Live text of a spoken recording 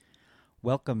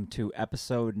Welcome to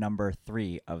episode number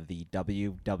 3 of the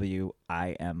WWIM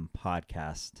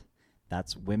podcast.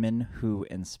 That's Women Who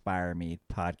Inspire Me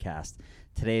podcast.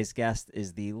 Today's guest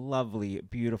is the lovely,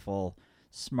 beautiful,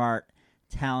 smart,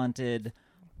 talented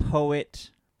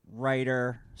poet,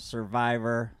 writer,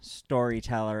 survivor,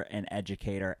 storyteller, and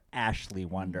educator, Ashley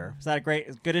Wonder. Was that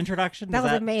a good introduction? That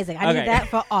was amazing. I need that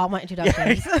for all my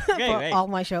introductions, Okay, all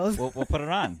my shows. We'll put it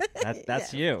on.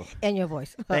 That's you. And your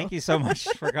voice. Thank you so much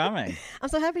for coming. I'm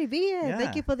so happy to be here. Yeah.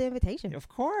 Thank you for the invitation. Of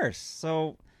course.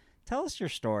 So tell us your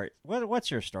story.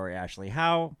 What's your story, Ashley?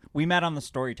 How we met on the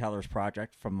Storytellers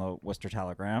Project from the Worcester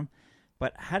Telegram,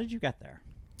 but how did you get there?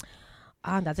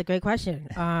 That's a great question.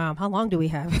 How long do we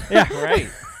have? Yeah, right.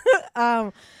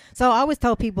 So I always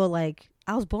tell people, like,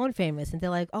 I was born famous, and they're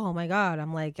like, oh my God.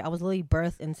 I'm like, I was literally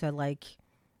birthed into, like,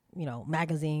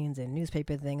 magazines and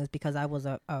newspaper things because I was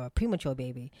a premature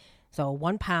baby. So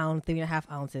 1 pound,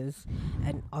 3.5 ounces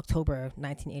in October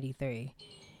 1983.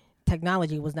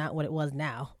 Technology was not what it was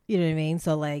now. You know what I mean?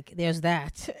 So, like, there's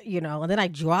that, and then I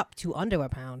dropped to under 1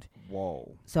 pound.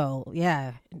 Whoa. So,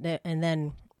 yeah. And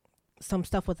then some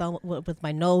stuff with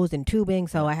my nose and tubing.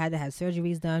 So I had to have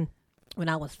surgeries done when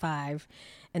I was 5,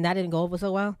 and that didn't go over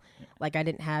so well. Like, I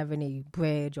didn't have any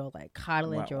bridge or like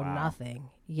cartilage or nothing.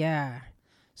 Yeah.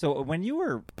 So when you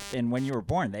were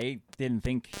born, they didn't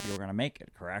think you were going to make it,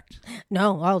 correct?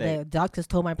 No. The doctors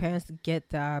told my parents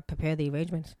to prepare the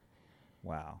arrangements.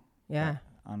 Wow. Yeah.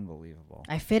 Unbelievable.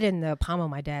 I fit in the palm of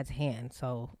my dad's hand.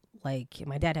 So, like,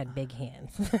 my dad had big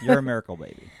hands. You're a miracle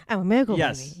baby. I'm a miracle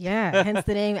Yes. baby. Yeah. Hence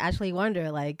the name Ashley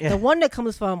Wonder. Like, the wonder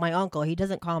comes from my uncle. He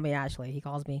doesn't call me Ashley. He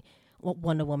calls me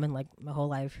Wonder Woman, like, my whole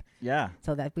life. Yeah.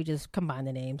 So that we just combine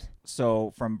the names.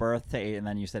 So from birth to 8, and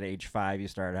then you said age 5, you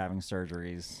started having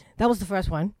surgeries. That was the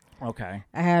first one. Okay.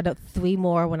 I had 3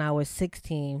 more when I was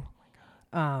 16.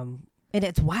 And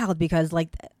it's wild because,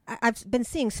 like, I've been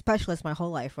seeing specialists my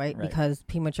whole life, right? Because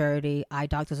prematurity, eye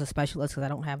doctors are specialists because I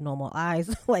don't have normal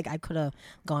eyes. Like, I could have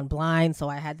gone blind, so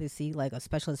I had to see, like, a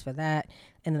specialist for that.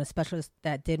 And then a specialist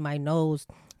that did my nose,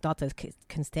 Dr.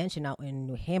 Constantian out in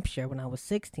New Hampshire when I was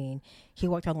 16. He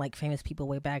worked on, like, famous people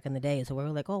way back in the day. So we were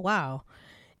like, oh, wow.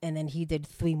 And then he did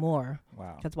 3 more.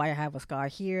 Wow. That's why I have a scar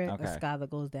here, a scar that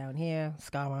goes down here,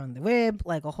 scar on the rib,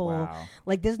 like a whole,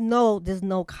 like there's no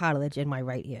cartilage in my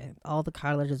right ear. All the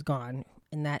cartilage is gone,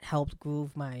 and that helped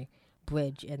groove my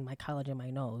bridge and my cartilage in my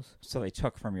nose. So they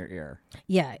took from your ear.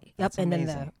 Yeah. That's and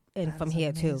amazing. then from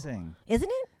here too. Isn't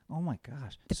it? Oh my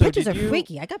gosh. The pictures are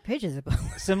freaky. I got pictures of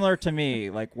Similar to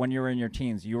me, like when you were in your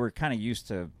teens, you were kind of used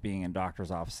to being in doctor's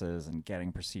offices and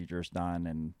getting procedures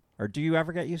done, or do you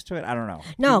ever get used to it? I don't know.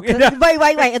 No,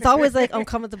 right. It's always like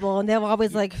uncomfortable, and they're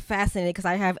always like fascinated because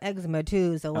I have eczema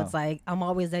too. So it's like I'm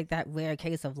always like that rare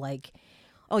case of like,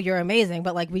 oh, you're amazing,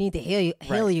 but like we need to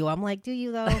heal you. I'm like, do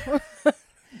you though?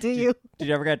 Do you? Did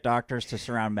you ever get doctors to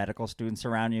surround medical students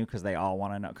around you because they all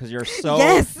want to know? Because you're so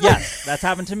yes, that's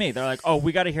happened to me. They're like, oh,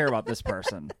 we got to hear about this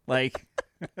person. Like,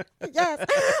 yes,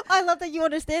 I love that you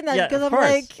understand that because I'm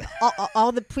course. like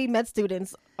all the pre-med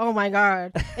students. Oh my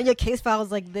God, and your case file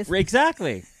is like this.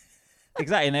 Exactly,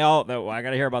 and they all, I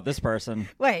got to hear about this person.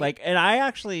 Right. Like, and I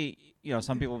actually,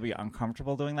 some people be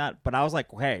uncomfortable doing that, but I was like,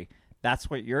 hey.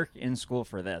 That's what you're in school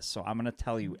for this, so I'm going to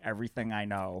tell you everything I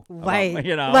know. Right,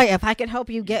 about, right. If I can help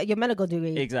you get your medical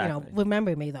degree, exactly.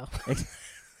 Remember me though.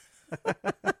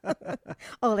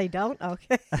 Oh, they don't?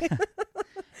 Okay.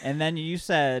 And then you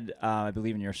said, I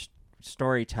believe in your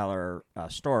storyteller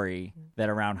story, that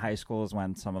around high school is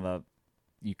when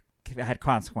you had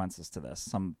consequences to this.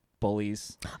 Some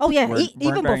bullies. Oh yeah, weren't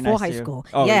even very before nice high to you? school.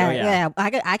 Oh Yeah.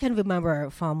 I can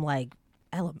remember from like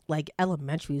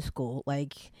elementary school,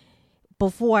 like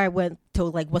before I went to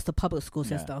like what's the public school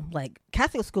system. Like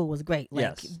Catholic school was great.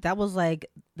 Like that was like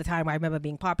the time I remember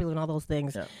being popular and all those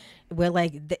things. Yeah. Where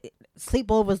like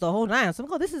sleepovers the whole night. So I'm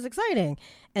like, oh, this is exciting.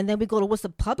 And then we go to what's the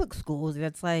public schools, and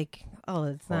it's like, oh,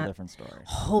 it's not different story.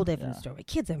 Whole different story.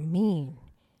 Kids are mean.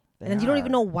 And you don't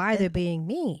even know why they're being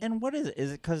mean. And what is it?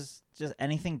 Is it because just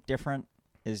anything different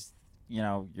is,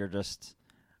 you're just,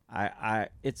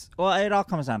 it all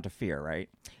comes down to fear, right?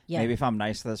 Yeah. Maybe if I'm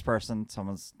nice to this person,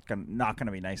 someone's not going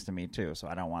to be nice to me too. So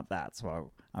I don't want that.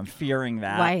 So I'm fearing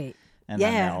that. Right. And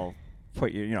then they'll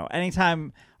put you,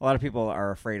 anytime a lot of people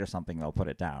are afraid of something, they'll put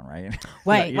it down, right?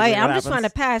 Right. I'm just trying to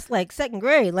pass like 2nd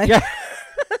grade. Like,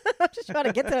 I'm just trying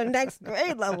to get to the next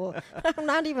grade level. I'm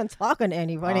not even talking to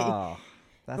anybody. Oh.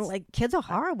 Like, kids are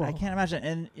horrible. I can't imagine.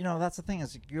 And, that's the thing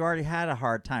is you already had a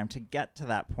hard time to get to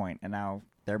that point, and now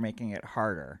they're making it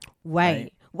harder.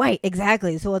 Right,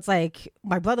 exactly. So it's like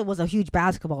my brother was a huge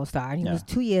basketball star, and he was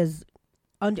 2 years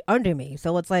under me.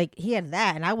 So it's like he had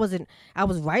that, and I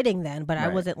was writing then, but I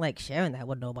Right. wasn't like sharing that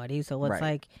with nobody. So it's Right.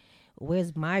 like,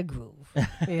 where's my groove?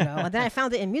 And then I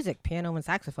found it in music, piano and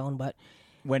saxophone. But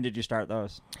When did you start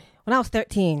those? when I was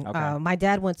 13, Okay. my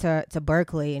dad went to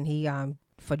Berkeley, and he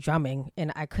for drumming,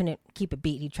 and I couldn't keep a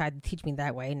beat. He tried to teach me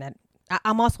that way, and that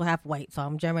I'm also half white, so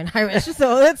I'm German Irish.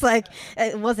 So it's like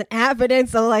it wasn't happening.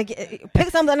 So like, pick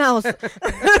something else.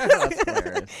 That's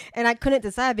hilarious. And I couldn't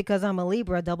decide because I'm a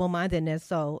Libra, double-mindedness.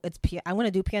 So I'm going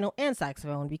to do piano and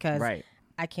saxophone because Right.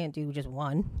 I can't do just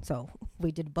one. So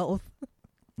we did both.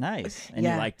 Nice. And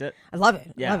Yeah. you liked it? I love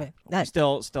it. Yeah. Love it.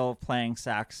 You still playing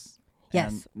sax?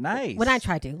 Yes. And- nice. When I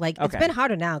try to. Like, Okay. it's been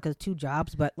harder now because 2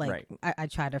 jobs, but like Right. I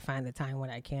try to find the time when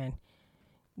I can.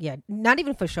 Yeah, not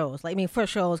even for shows. Like, I mean, for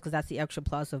shows because that's the extra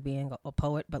plus of being a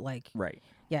poet. But like, Right.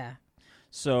 yeah,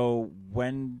 So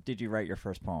when did you write your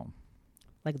first poem?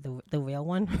 like the real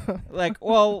one. Like,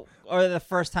 well, or the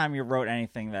first time you wrote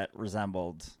anything that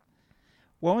resembled.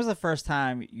 When was the first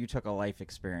time you took a life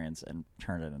experience and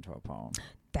turned it into a poem?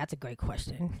 That's a great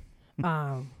question.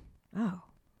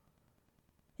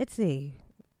 Let's see.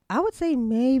 I would say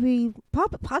maybe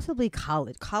possibly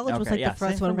college. College was Okay, like yeah, the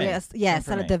first same one for where me. I Same for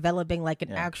started me. developing like an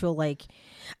Yeah. actual like.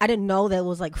 I didn't know that it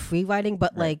was like free writing,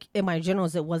 but Right. like in my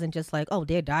journals, it wasn't just like, oh,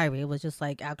 dear diary. It was just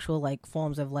like actual like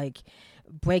forms of like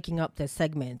breaking up the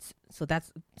segments. So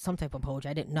that's some type of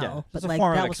poetry. I didn't know, Yeah, but it's a like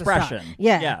form that of was the start. expression.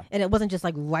 Yeah. Yeah. And it wasn't just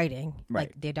like writing Right.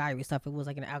 like their diary stuff. It was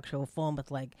like an actual form with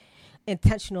like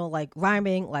intentional like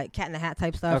rhyming, like Cat in the Hat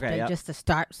type stuff, Okay, like, yeah. just to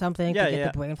start something Yeah, to get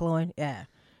yeah. the brain flowing. Yeah.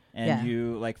 And Yeah.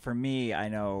 you, like, for me, I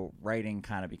know writing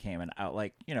kind of became an out,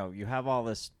 like, you have all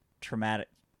this traumatic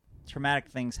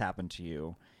things happen to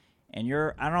you. And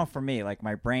I don't know, for me, like,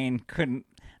 my brain couldn't,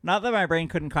 not that my brain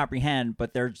couldn't comprehend,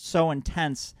 but they're so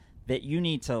intense that you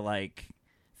need to, like,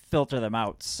 filter them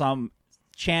out,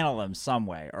 channel them some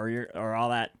way, or all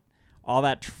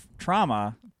that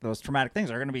trauma, those traumatic things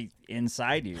are going to be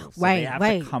inside you. So they Right, have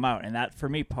right. to come out. And that, for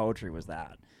me, poetry was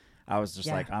that. I was just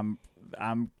Yeah. like,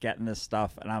 I'm getting this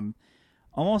stuff, and I'm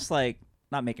almost like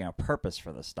not making a purpose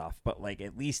for this stuff, but like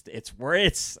at least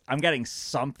I'm getting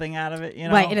something out of it,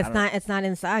 Right, and it's not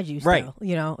inside you still, Right.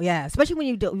 Yeah, especially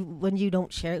when you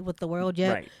don't share it with the world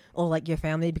yet, Right. or like your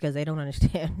family because they don't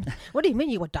understand. What do you mean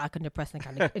you were dark and depressed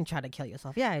and try to kill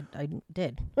yourself? Yeah, I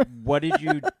did. What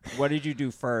did you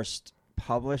do first?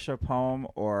 Publish a poem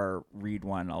or read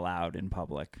one aloud in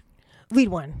public? Read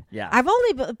one. Yeah.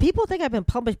 People think I've been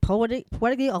published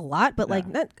poetically a lot, but like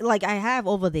Yeah. not like I have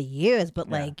over the years, but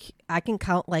Yeah. like I can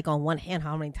count like on one hand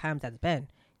how many times that's been.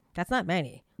 That's not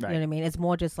many. Right. You know what I mean? It's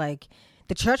more just like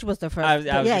the church was the first. I was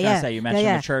gonna say, you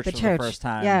mentioned the church was the first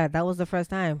time. Yeah, that was the first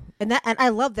time, and I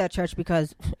love that church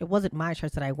because it wasn't my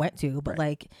church that I went to, but Right.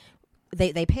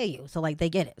 like they pay you, so like they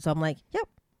get it. So I'm like, yep.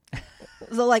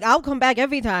 So like I'll come back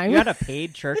every time. You had a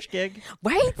paid church gig?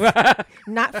 Right?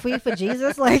 Not free for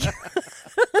Jesus, like.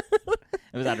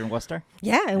 Was that in Worcester?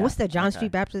 Yeah, and Worcester, John okay.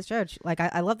 Street Baptist Church. Like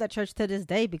I love that church to this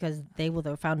day because they were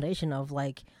the foundation of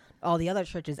like all the other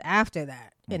churches after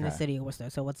that in the Okay. city of Worcester.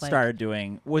 So it's like Started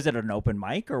doing. Was it an open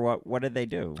mic or what? What did they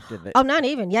do? Did they? oh, not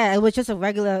even. Yeah, it was just a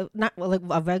regular, not like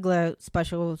a regular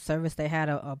special service. They had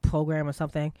a program or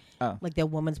something, Oh. like their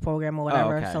women's program or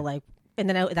whatever. okay. So like, and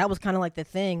then that was kind of like the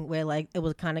thing where like it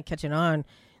was kind of catching on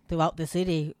throughout the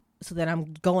city. So then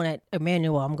I'm going at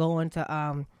Emmanuel. I'm going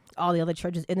to all the other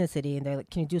churches in the city, and they're like,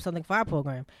 "Can you do something for our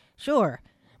program?" Sure.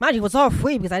 Mind you, it was all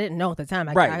free because I didn't know at the time.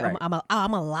 Right.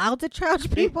 I'm allowed to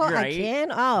charge people. I Right. can.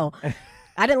 Oh,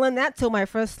 I didn't learn that till my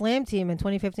first slam team in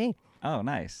 2015. Oh,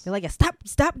 nice. They're like,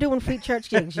 stop doing free church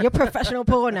gigs. You're a professional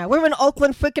poet now. We're in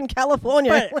Oakland, freaking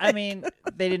California. But I mean,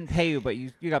 they didn't pay you, but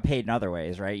you got paid in other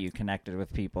ways, right? You connected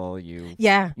with people.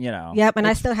 Yeah. You know. Yep. And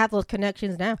I still have those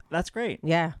connections now. That's great.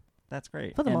 Yeah. That's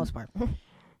great. For the most part.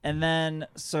 And then,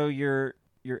 so you're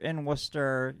in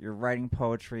Worcester. You're writing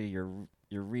poetry. You're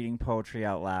reading poetry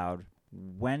out loud.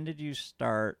 When did you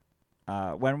start?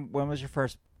 When was your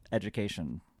first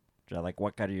education? Like,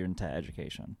 what got you into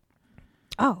education?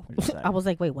 Oh, What'd you say? I was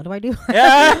like, wait, what do I do?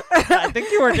 Yeah, I think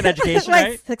you work in education, like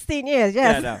right? 16 years,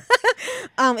 yes. Yeah,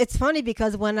 no. It's funny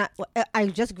because when I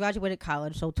just graduated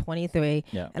college, so 23,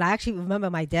 Yeah. and I actually remember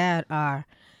my dad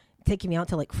taking me out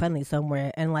to like Friendly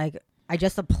somewhere, and like I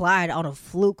just applied on a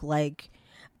fluke. Like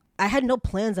I had no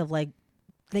plans of like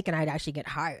thinking I'd actually get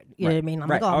hired. You know what I mean? I'm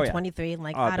Right. like, oh, Oh, I'm yeah. 23, and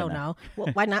like Oh, I've I don't been there. know. Well,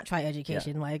 why not try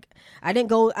education? Like I didn't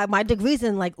go. My degree's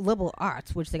in like liberal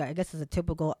arts, which I guess is a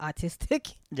typical artistic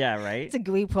Yeah, right.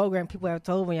 degree program. People have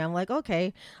told me. I'm like,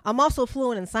 okay. I'm also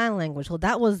fluent in sign language, so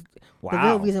that was the Wow.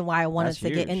 real reason why I wanted That's to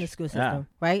get in the huge. school Yeah. system,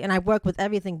 right? And I work with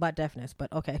everything but deafness,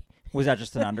 but okay. Was that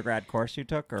just an undergrad course you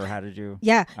took, or how did you?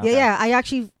 Yeah, Okay. yeah. I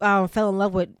actually fell in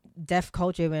love with deaf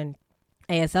culture, and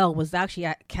ASL was actually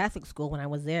at Catholic school when I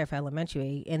was there for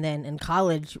elementary, and then in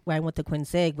college when I went to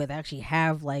Quincy, where they actually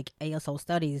have like ASL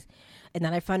studies, and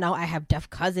then I found out I have deaf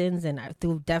cousins, and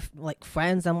through deaf like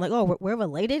friends, I'm like, oh, we're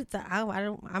related. So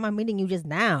I'm meeting you just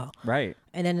now, Right.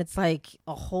 and then it's like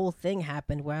a whole thing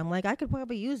happened where I'm like, I could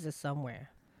probably use this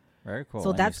somewhere. Very cool. So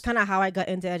And that's kind of how I got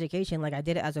into education. Like I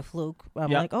did it as a fluke.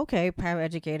 I'm Yep. like, okay,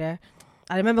 paraeducator.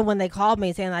 I remember when they called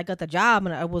me saying I got the job,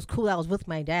 and it was cool. I was with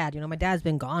my dad. You know, my dad's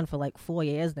been gone for like 4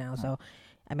 years now, so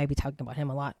I may be talking about him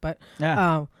a lot. But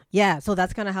Yeah. so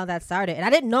that's kind of how that started. And I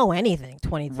didn't know anything.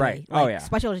 23, Right. Like, Oh, yeah.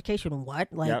 special education. What?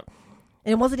 Like, Yep.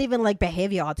 and it wasn't even like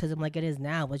behavior autism like it is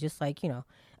now. It was just like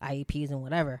IEPs and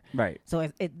whatever. Right. So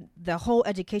the whole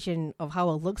education of how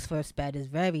it looks for SPED is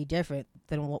very different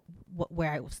than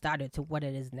where I started to what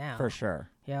it is now. For sure.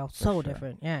 Yeah, so sure.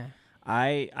 different. Yeah.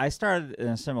 I started in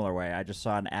a similar way. I just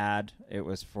saw an ad. It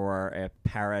was for a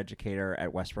paraeducator at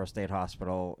Westboro State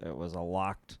Hospital. It was a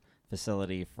locked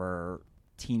facility for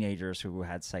teenagers who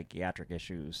had psychiatric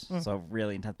issues. So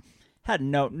really intense. Had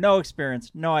no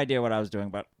experience, no idea what I was doing,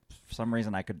 but for some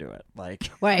reason I could do it. Like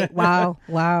Right. Wow.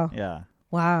 yeah.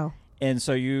 Wow. And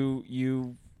so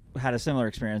you had a similar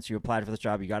experience. You applied for this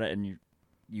job, you got it, and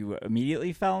you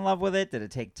immediately fell in love with it. Did it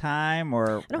take time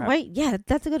or? No, right. Yeah,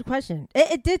 that's a good question.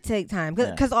 It did take time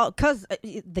because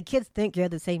the kids think you're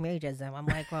the same age as them. I'm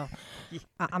like, well,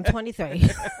 I'm 23.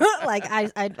 Like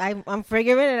I'm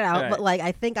figuring it out, Right. but like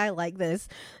I think I like this.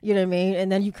 You know what I mean? And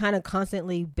then you kind of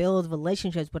constantly build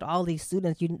relationships with all these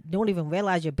students. You don't even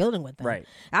realize you're building with them. Right.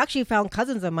 I actually found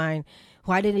cousins of mine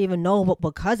who I didn't even know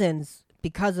were cousins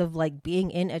because of like being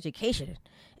in education.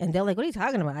 And they're like, what are you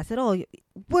talking about? I said, oh,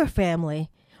 we're family.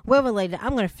 We're related.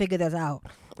 I'm going to figure this out.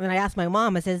 And I asked my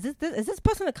mom, I said, is this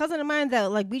person a cousin of mine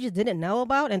that like we just didn't know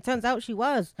about? And turns out she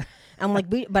was. I'm like,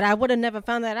 but I would have never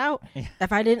found that out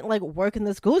if I didn't like work in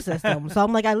the school system. So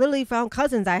I'm like, I literally found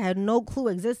cousins I had no clue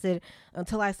existed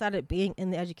until I started being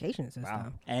in the education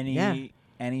system. Wow.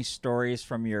 Any stories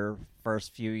from your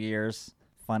first few years?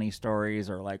 Funny stories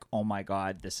or like, oh my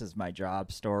God, this is my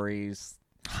job stories?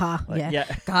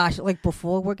 Gosh, like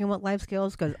before working with life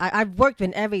skills, because I've worked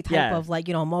in every type of like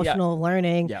emotional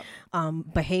learning,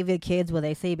 behavior kids where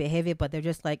they say behavior, but they're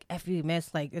just like F you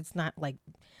miss, like it's not like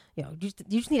you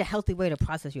just need a healthy way to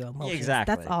process your emotions.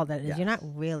 Exactly. That's all that is. Yes. You're not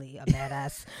really a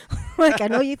badass. Like I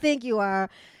know you think you are,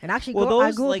 and actually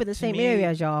I grew up in the same area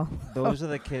as y'all. Those are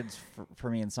the kids for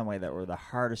me in some way that were the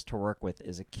hardest to work with.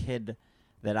 Is a kid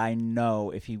that I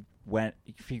know if he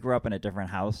grew up in a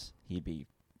different house, he'd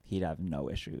have no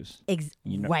issues.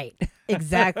 Right.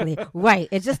 Exactly. Right.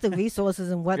 It's just the resources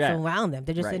and what's Yeah. around them.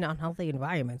 They're just Right. in unhealthy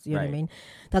environments. You know what I Right. mean?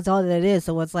 That's all that it is.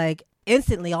 So it's like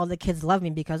instantly all the kids love me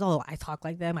because, I talk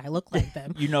like them. I look like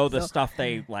them. The stuff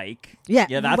they like. Yeah.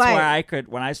 Yeah, that's right. why I could,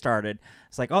 when I started,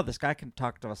 it's like, oh, this guy can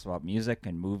talk to us about music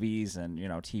and movies and,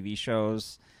 TV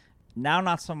shows. Now,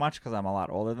 not so much because I'm a lot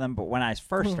older than them, but when I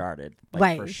first started,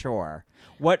 Right. for sure.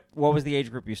 What was the age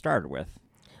group you started with?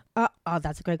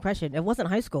 That's a great question. It wasn't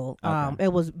high school. Okay.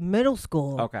 It was middle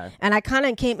school. Okay. And I kind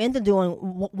of came into doing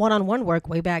one-on-one work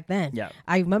way back then. Yeah.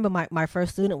 I remember my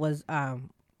first student was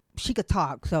she could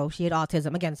talk, so she had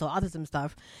autism again, so autism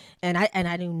stuff, and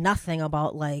I knew nothing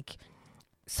about like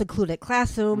secluded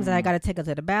classrooms, and I got to take her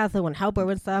to the bathroom and help her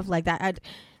and stuff like that.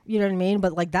 You know what I mean?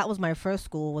 But like that was my first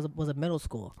school was a middle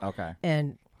school. Okay.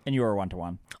 And you were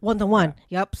one-to-one. One-to-one.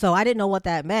 Yeah. Yep. So I didn't know what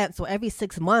that meant. So every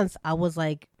 6 months I was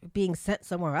like being sent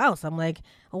somewhere else. I'm like,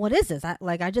 what is this? I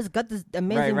just got this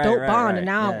amazing dope bond, and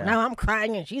now I'm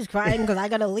crying and she's crying because I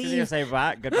gotta leave. She's gonna say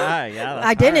goodbye. Yeah. That's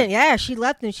I didn't. hard. Yeah, she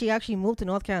left and she actually moved to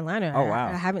North Carolina. Oh wow.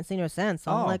 I haven't seen her since.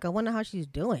 So I'm like, I wonder how she's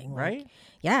doing. Like, Right?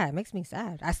 Yeah, it makes me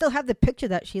sad. I still have the picture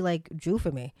that she like drew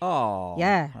for me. Oh.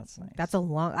 Yeah. That's nice. That's a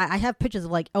long. I have pictures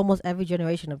of like almost every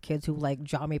generation of kids who like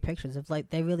draw me pictures if like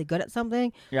they're really good at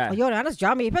something. Yeah. Oh, now just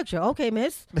draw me a picture. Okay,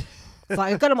 miss. So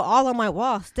I got them all on my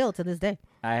wall still to this day.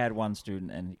 I had one student,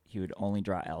 and he would only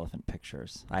draw elephant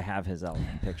pictures. I have his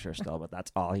elephant picture still, but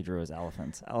that's all he drew is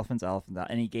elephants. Elephants.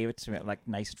 And he gave it to me like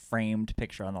nice framed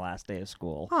picture on the last day of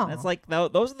school. And it's like,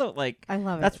 those are the, like, I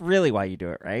love it. That's really why you do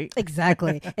it, right?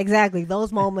 Exactly.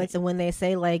 Those moments, and when they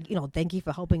say like, thank you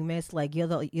for helping miss, like you're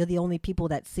the only people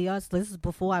that see us. This is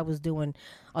before I was doing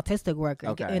autistic work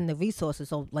in the resources,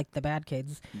 so like the bad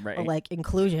kids, Right. or like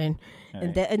inclusion,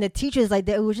 Right. and the teachers, like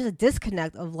there was just a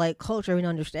disconnect of like culture and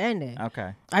understanding. Okay.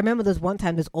 I remember this one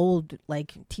time, this old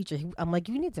like teacher. I'm like,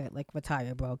 you need to like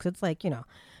retire, bro, because it's like you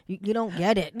don't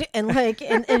get it, and like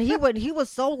and he was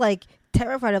so like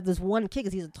terrified of this one kid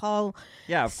because he's a tall,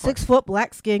 6 foot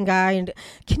black skinned guy, and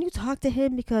can you talk to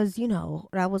him because and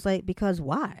I was like, because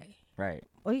why? Right.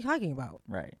 What are you talking about?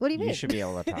 Right. What do you mean? You should be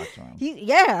able to talk to him.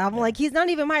 I'm like, he's not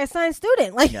even my assigned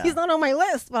student. Like, he's not on my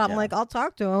list. But I'm like, I'll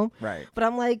talk to him. Right. But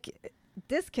I'm like,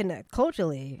 disconnect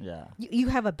culturally. Yeah. You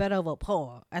have a better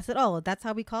rapport. I said, oh, that's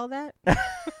how we call that?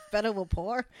 Better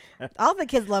rapport? All the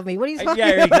kids love me. What are you talking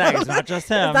about? Exactly. It's not just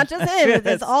him. It's not just him.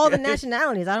 It's all the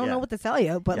nationalities. I don't know what to tell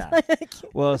you. But like,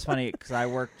 well, it's funny because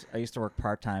I used to work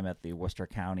part-time at the Worcester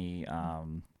County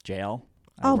jail.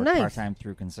 I worked nice. Part-time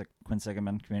through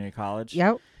Quinsigamond Community College.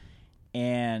 Yep.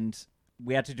 And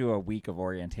we had to do a week of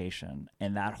orientation.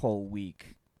 And that whole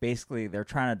week, basically, they're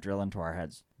trying to drill into our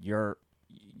heads, you're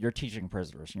teaching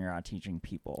prisoners and you're not teaching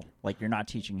people. Like, you're not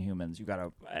teaching humans. You got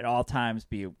to, at all times,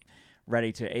 be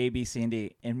ready to A, B, C, and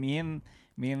D. And me and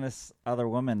this other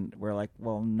woman were like,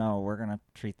 well, no, we're going to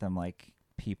treat them like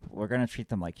people. We're going to treat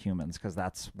them like humans because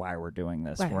that's why we're doing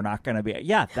this. Right. We're not going to be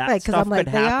that stuff could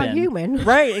happen. They are human.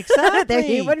 Right, exactly. They're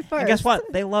human first. And guess what?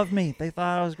 They love me. They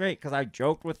thought I was great because I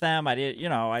joked with them. I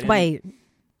didn't. Wait,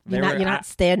 you're not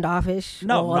standoffish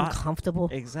or uncomfortable.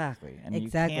 Exactly. And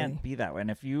you can't be that way. And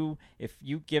if you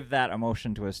give that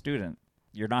emotion to a student,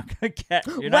 you're not going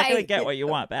to get what you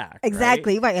want back.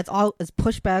 Exactly. Right. It's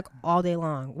pushback all day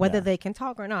long, whether they can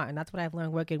talk or not. And that's what I've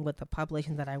learned working with the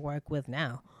populations that I work with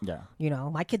now. Yeah.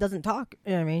 My kid doesn't talk.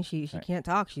 You know what I mean? She can't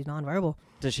talk. She's nonverbal.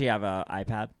 Does she have an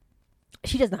iPad?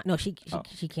 She does not. No, she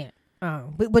can't.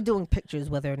 We're doing pictures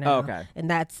with her now. Oh, okay. And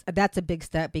that's a big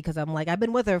step because I'm like, I've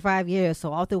been with her 5 years,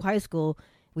 so all through high school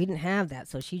we didn't have that.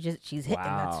 So she's hitting.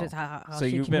 That's just how so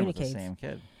she you've communicates. been with the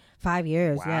same kid. 5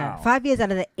 years, wow. 5 years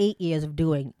out of the 8 years of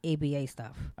doing ABA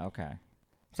stuff. Okay.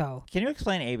 So can you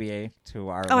explain ABA to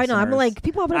our listeners? I know. I'm like,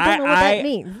 people don't know what that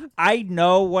means. I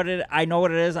know what it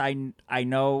is. I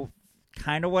know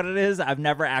kind of what it is. I've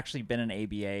never actually been an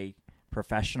ABA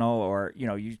professional, or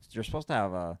you're supposed to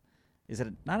have is it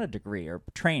not a degree or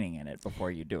training in it before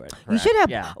you do it? Correct? You should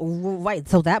have, right.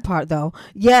 So that part though,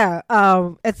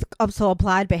 it's so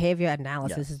applied behavior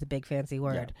analysis is the big fancy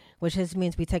word, which just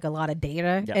means we take a lot of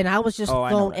data. And I was just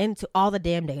thrown into all the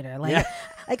damn data. Like,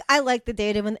 like I like the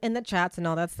data in the chats and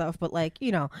all that stuff, but like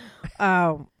it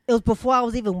was before I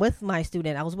was even with my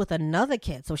student. I was with another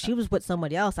kid, so she was with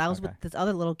somebody else. I was with this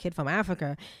other little kid from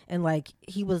Africa, and like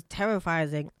he was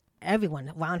terrorizing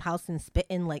everyone, roundhouse and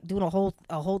spitting, like doing a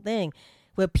whole thing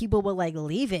where people were like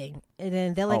leaving, and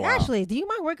then they're like, Ashley, do you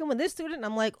mind working with this student?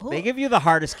 I'm like, who? They give you the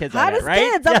hardest kids, right?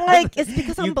 Kids. I'm like, it's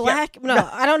because I'm black. No,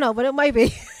 I don't know, but it might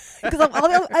be because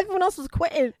everyone else was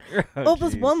quitting.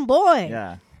 This one boy.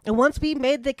 Yeah. And once we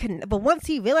made but once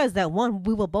he realized that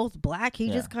we were both black, he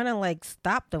just kind of like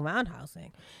stopped the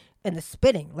roundhousing and the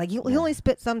spitting. Like he only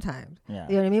spit sometimes. Yeah.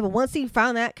 You know what I mean? But once he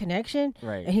found that connection,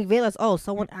 and he realized,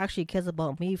 someone actually cares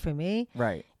about me for me.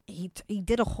 Right. He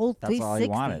did a whole 360. That's all he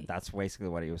wanted. That's basically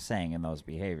what he was saying in those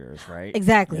behaviors, right?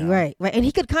 Exactly, right. And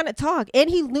he could kind of talk, and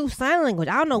he knew sign language.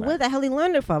 I don't know where the hell he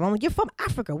learned it from. I'm like, you're from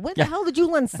Africa. Where the hell did you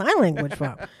learn sign language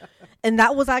from? And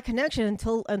that was our connection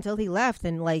until he left,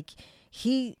 and like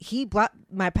he brought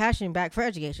my passion back for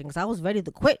education because I was ready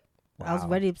to quit. Wow. I was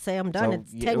ready to say I'm done. So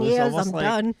it's 10 years. I'm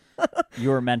done. You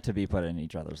were meant to be put in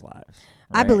each other's lives.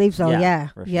 Right? I believe so. Yeah.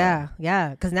 For sure. Yeah.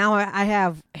 Because now I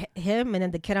have him and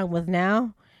then the kid I'm with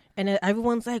now. And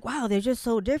everyone's like, wow, they're just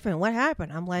so different. What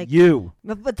happened? I'm like, you.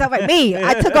 But talk about me.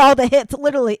 I took all the hits,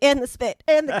 literally, and the spit,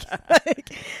 and the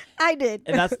I did.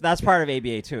 And that's part of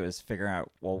ABA too, is figuring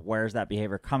out, well, where's that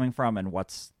behavior coming from and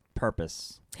what's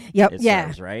purpose.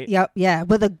 Serves, right?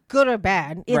 Whether good or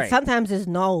bad. Sometimes there's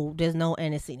no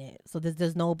innocence in it. So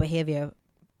there's no behavior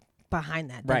behind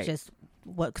that. That's just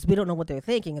because we don't know what they're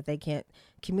thinking if they can't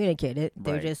communicate it.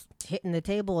 They're just hitting the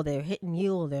table, or they're hitting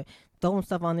you, or they're throwing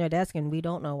stuff on their desk, and we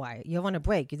don't know why. You're on a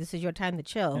break. This is your time to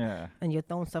chill, and you're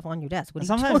throwing stuff on your desk.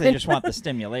 Sometimes they just want the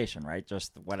stimulation, right?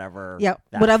 Just whatever.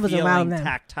 Whatever's feeling, around them,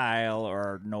 tactile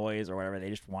or noise or whatever. They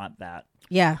just want that.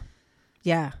 Yeah.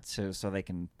 So they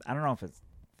can. I don't know if it's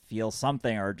feel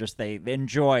something or just they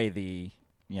enjoy the.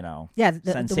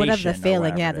 Sensation whatever the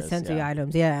feeling, the is, sensory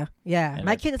items, And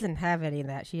my kid doesn't have any of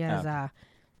that. She has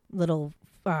little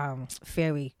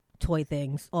fairy toy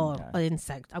things or an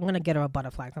insect. I'm gonna get her a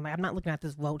butterfly. I'm like, I'm not looking at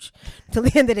this roach till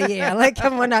the end of the year. Like,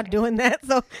 we're not doing that.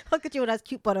 So look at you with that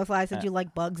cute butterfly since you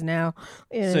like bugs now.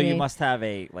 So you must have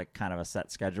a kind of a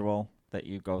set schedule that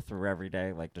you go through every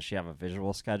day? Like, does she have a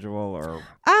visual schedule or?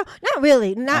 Not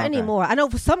really. Not okay. anymore. I know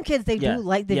for some kids they do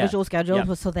like the visual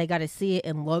schedule, so they got to see it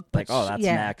and look. But like, that's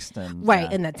next. And,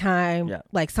 and the time. Yeah.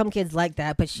 Like, some kids like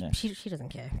that, but she doesn't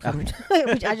care.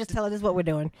 I just tell her this is what we're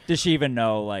doing. Does she even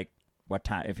know, like, what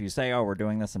time? If you say, we're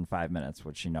doing this in 5 minutes,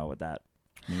 would she know what that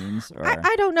means? Or?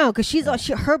 I don't know, because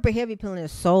her behavior plan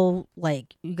is so,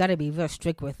 like, you got to be very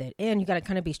strict with it, and you got to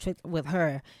kind of be strict with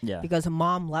her, because her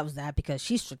mom loves that because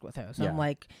she's strict with her. So I'm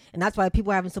like, and that's why people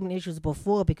were having so many issues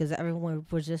before, because everyone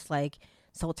was just like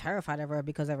so terrified of her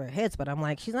because of her hits. But I'm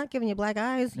like, she's not giving you black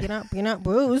eyes. You're not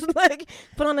bruised. Like,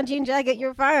 put on a jean jacket,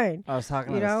 you're fine. I was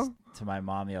talking to my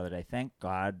mom the other day. Thank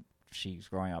God she's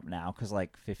growing up now, because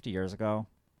like 50 years ago,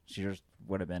 she just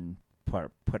would have been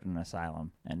put in an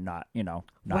asylum and not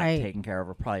taken care of,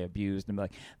 or probably abused. And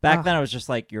like, back then it was just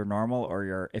like, you're normal,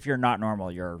 or if you're not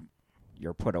normal, you're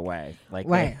put away. Like,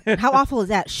 right. How awful is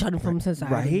that? Shunned from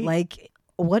society. Right? Like,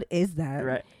 what is that?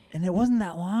 Right. And it wasn't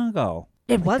that long ago.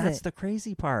 It wasn't. That's the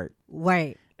crazy part.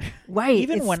 Right. Right.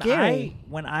 Even it's when scary.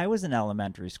 when I was in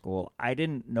elementary school, I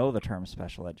didn't know the term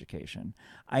special education.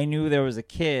 I knew there was a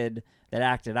kid that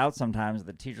acted out sometimes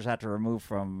that teachers had to remove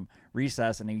from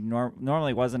recess, and he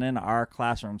normally wasn't in our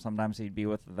classroom. Sometimes he'd be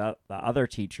with the other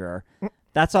teacher.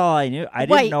 That's all I knew. I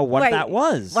didn't know what that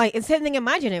was. Right. It's same thing in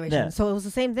my generation. Yeah. So it was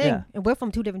the same thing. Yeah. And we're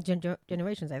from two different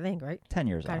generations, I think, right? 10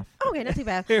 years off. Okay, not too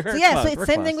bad. So We're so it's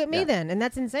same thing with me then. And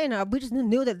that's insane. We just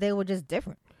knew that they were just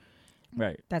different.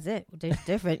 Right. That's it. They're just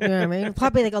different. You know what I mean?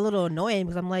 Probably like a little annoying,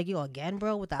 because I'm like, you again,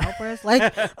 bro, with the outburst?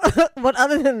 Like, but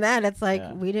other than that, it's like,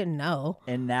 we didn't know.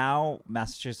 And now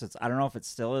Massachusetts, I don't know if it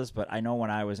still is, but I know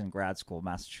when I was in grad school,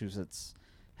 Massachusetts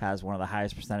has one of the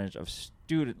highest percentage of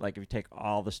like, if you take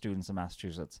all the students in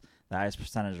Massachusetts, the highest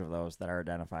percentage of those that are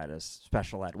identified as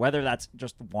special ed, whether that's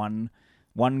just one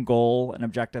goal and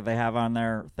objective they have on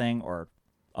their thing, or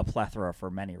a plethora for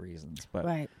many reasons.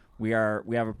 But we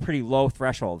have a pretty low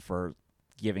threshold for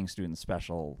giving students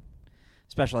special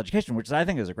education, which I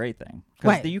think is a great thing.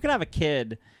 Because you can have a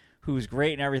kid who's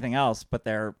great and everything else, but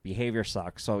their behavior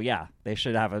sucks. So they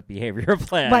should have a behavior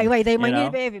plan. Right. They might need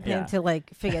a behavior plan to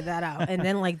like figure that out, and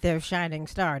then like they're shining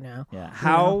star now. Yeah.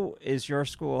 How is your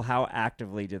school? How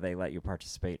actively do they let you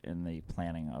participate in the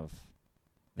planning of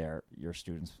your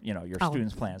students?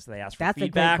 Students' plans. Do they ask for that's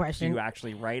feedback? A great question. Do you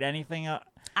actually write anything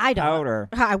I don't. out? Or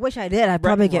I wish I did. I'd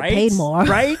probably get paid more.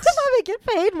 Right? I'd probably get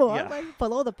paid more. Yeah. Like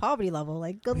below the poverty level.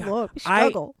 Like, good Lord,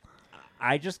 struggle.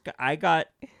 I got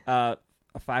a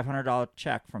 $500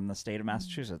 check from the state of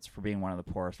Massachusetts for being one of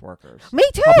the poorest workers. Me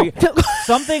too.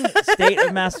 Something state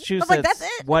of Massachusetts. Like, that's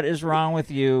it. What is wrong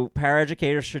with you?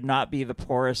 Paraeducators should not be the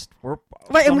poorest.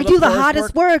 And we do the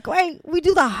hardest work. Right? We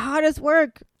do the hardest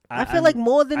work. I feel like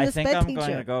more than the sped teacher. I think I'm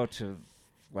going to go to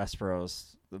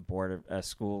Westborough's board of a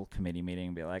school committee meeting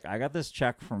and be like, I got this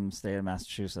check from the state of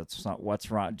Massachusetts. So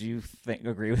what's wrong? Do you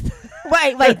agree with that?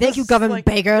 Right. Thank you, Governor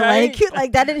Baker. Right?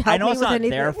 Like that didn't help. I know me it's with not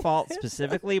anything. their fault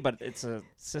specifically, but it's a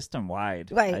system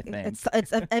wide. Right. I think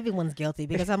it's everyone's guilty,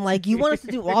 because I'm like, you want us to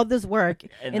do all this work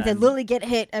and to literally get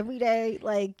hit every day.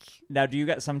 Like, now, do you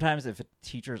get sometimes if a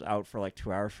teacher's out for like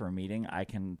 2 hours for a meeting, I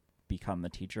can become the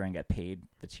teacher and get paid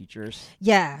the teachers?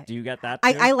 Yeah. Do you get that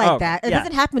too? I like that. It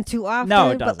doesn't happen too often.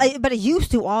 No, it doesn't. But it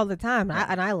used to all the time.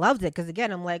 And I loved it, because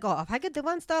again, I'm like, if I get to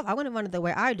run stuff, I want to run it the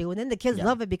way I do. And then the kids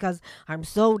love it because I'm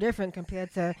so different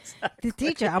compared to the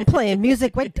teacher. I'm playing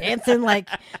music, we're dancing. Like,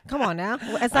 come on now.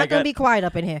 It's not going to be quiet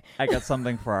up in here. I got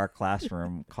something for our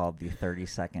classroom called the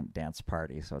 30-second dance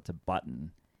party. So it's a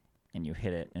button, and you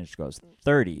hit it, and it just goes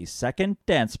 30-second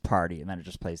dance party, and then it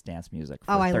just plays dance music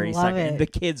for 30 seconds. It. And the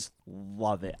kids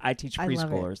love it. I teach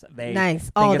preschoolers. They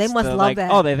nice. Oh, they must love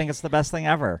that. Oh, they think it's the best thing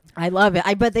ever. I love it.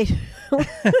 I bet they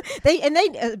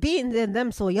being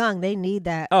them so young, they need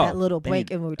that little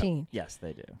break in routine. Yes,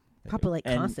 they do. Probably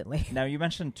constantly. Now, you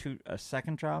mentioned a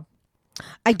second job.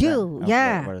 I do,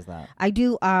 yeah. What is that? I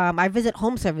do. I visit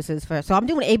home services first, so I'm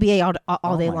doing ABA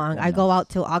all day long. Goodness. I go out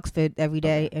to Oxford every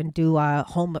day and do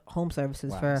home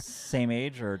services for. Same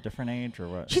age or different age or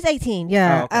what? She's 18.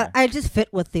 Yeah, okay. I just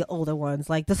fit with the older ones.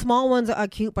 Like the small ones are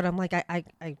cute, but I'm like I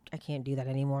can't do that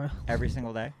anymore. Every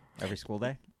single day, every school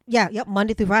day. Yeah, yep,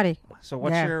 Monday through Friday. So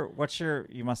what's your?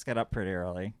 You must get up pretty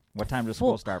early. What time does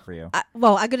school start for you? I'm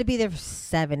going to be there for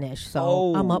 7-ish,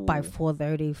 so I'm up by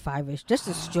 4:30, 5-ish, just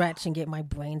to stretch and get my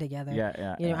brain together.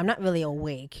 Yeah. I'm not really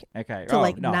awake. Okay. Till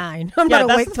 9. I'm not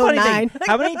awake till 9.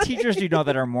 How many teachers do you know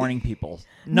that are morning people?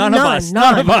 None of us.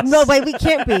 None of us. No, wait, we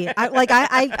can't be.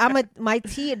 My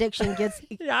tea addiction gets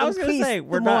I was going to say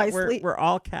we're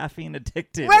all caffeine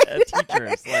addicted as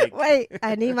teachers. Like, wait,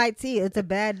 I need my tea. It's a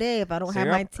bad day if I don't have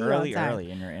my tea on time. Early,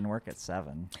 and you're in work at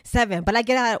 7. 7, but I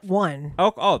get out at 1.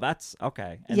 Oh, that's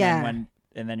okay. And Yeah.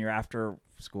 then you're after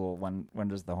school. When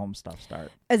does the home stuff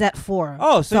start? Is at 4.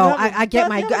 Oh, so you have I get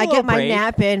my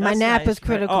nap in. My That's nap nice. is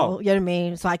critical. Oh. You know what I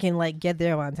mean? So I can like get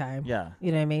there on time. Yeah.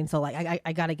 You know what I mean? So like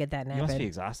I gotta get that nap You must in. be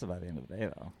exhausted by the end of the day,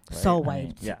 though. Right? So I wiped.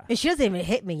 mean, yeah. And she doesn't even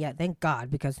hit me yet, thank God,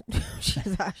 because she's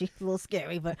a little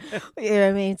scary. But you know what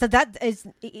I mean. So that is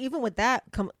even with that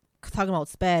talking about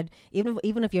sped.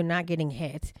 Even if you're not getting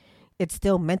hit, it's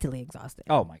still mentally exhausting.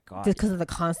 Oh my God. Just because of the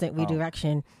constant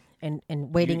redirection. And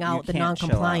waiting out the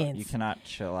non-compliance. You cannot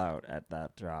chill out at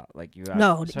that job. Like you.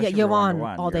 You're on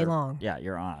all day long. Yeah,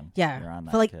 you're on. Yeah, you're on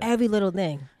that for like kid. every little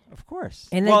thing. Of course.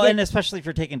 And and especially if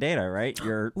you're taking data, right?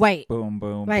 You're right. Boom,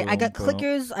 boom. Right. Boom, I got boom.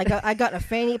 clickers. I got a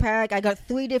fanny pack. I got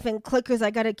 3 different clickers. I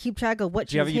got to keep track of what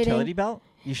Do you have a hitting. utility belt?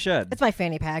 You should. It's my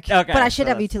fanny pack. Okay, but I should so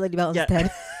have a utility belt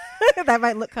instead. That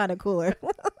might look kind of cooler.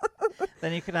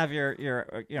 Then you could have your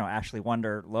Ashley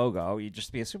Wonder logo. You'd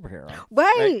just be a superhero.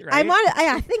 Right. Right? I'm on it.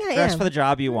 I think I Dress am. for the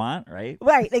job you want, right?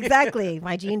 Right, exactly.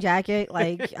 My jean jacket.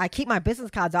 Like I keep my business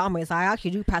cards on me, so I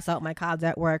actually do pass out my cards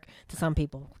at work to some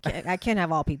people. I can't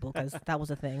have all people because that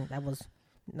was a thing. That was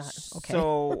not okay.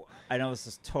 So I know this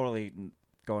is totally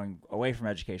going away from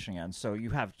education again. So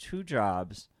you have 2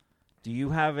 jobs. Do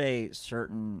you have a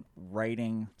certain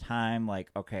writing time? Like,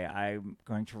 okay, I'm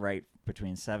going to write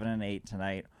between 7 and 8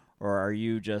 tonight, or are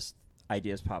you just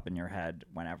ideas pop in your head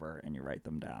whenever and you write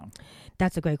them down?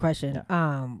 That's a great question.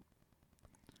 Yeah.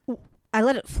 I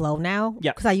let it flow now.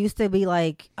 Yeah. Because I used to be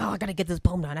like, oh, I gotta get this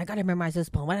poem done. I gotta memorize this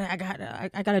poem. I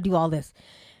gotta do all this.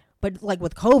 But like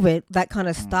with COVID, that kind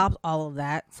of stopped all of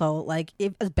that. So like,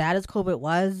 if as bad as COVID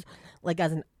was, like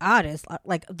as an artist,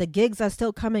 like the gigs are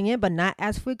still coming in, but not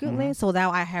as frequently. Mm-hmm. So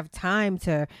now I have time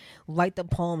to write the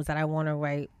poems that I want to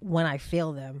write when I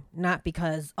feel them, not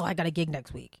because I got a gig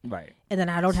next week, Right. and then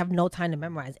I don't have no time to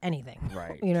memorize anything.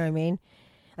 Right. You know what I mean?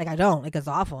 Like I don't. Like it's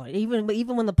awful. Even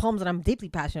when the poems that I'm deeply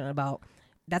passionate about,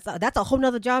 that's a whole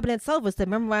nother job in itself, is to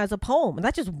memorize a poem, and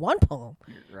that's just one poem.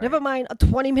 Right. Never mind a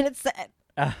 20-minute set.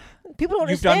 People don't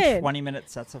You've understand. done 20-minute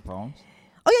sets of poems?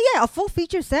 Oh yeah, a full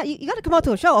feature set. You got to come out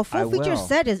to a show. A full feature will.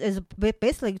 set is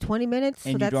basically 20 minutes.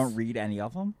 And so you don't read any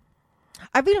of them?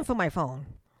 I read them from my phone.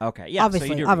 Okay, yeah. Obviously,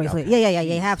 so you do obviously. read. Okay. Yeah.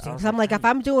 You have to. Jeez, Because I'm like, if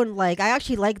I'm doing I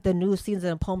actually like the new scenes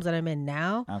and poems that I'm in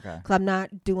now. Okay. Because I'm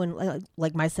not doing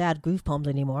like my sad grief poems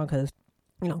anymore. Because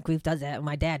grief does that. When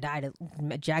my dad died,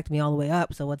 it jacked me all the way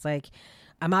up. So it's like,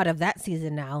 I'm out of that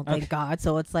season now. Thank God.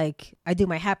 So it's like I do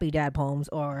my happy dad poems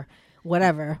or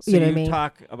whatever. So you know what I mean?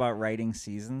 talk about writing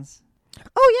seasons?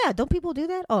 Oh yeah, don't people do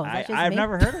that? Oh, that's just I've me?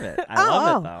 never heard of it. I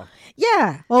love it though.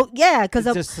 Yeah. Well, yeah, because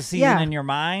It's just a season in your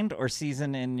mind, or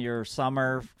season in your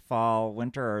summer, fall,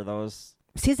 winter, or those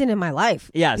season in my life.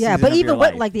 Yeah, yeah, season but of even your with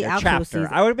life. like the Your actual chapter. season,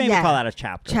 I would maybe yeah. call that a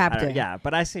chapter. Chapter. Yeah,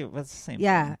 but I see it's the same.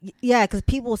 Yeah, thing. yeah,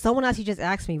 because someone actually just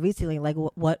asked me recently, like,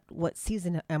 what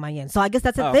season am I in? So I guess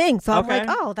that's a thing. So okay. I'm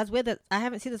like, oh, that's weird that I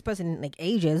haven't seen this person in like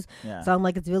ages. Yeah. So I'm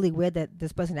like, it's really weird that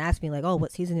this person asked me, like, oh,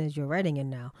 what season is your writing in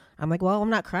now? I'm like, well, I'm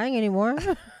not crying anymore.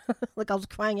 Like I was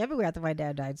crying everywhere after my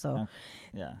dad died. So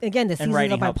yeah. Again, the seasons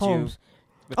writing of my helped poems. you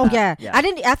with yeah. that? I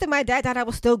didn't. After my dad died, I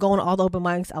was still going to all the open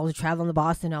mics. I was traveling to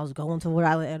Boston. I was going to Rhode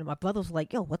Island, and my brother was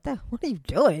like, "Yo, what are you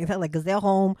doing?" Like, because they're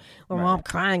home, my mom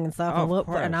crying and stuff, Oh, of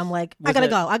and I'm like, Was I gotta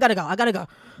go.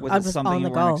 Was I'm it just something on you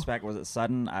the weren't go. expect? Was it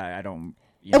sudden? I don't.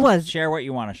 It was. Share what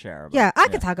you want to share. About. Yeah, I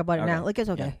can talk about it Okay. now. Like it's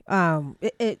okay.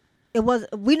 It was.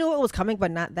 We knew it was coming,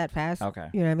 but not that fast. Okay.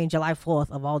 You know what I mean? July 4th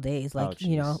of all days. Like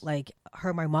jeez. like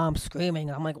heard my mom screaming,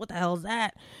 and I'm like, what the hell is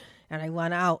that? And I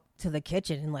went out to the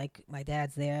kitchen, and like my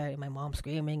dad's there, and my mom's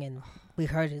screaming, and we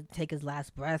heard him take his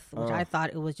last breath, which I thought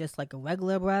it was just like a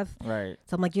regular breath. Right.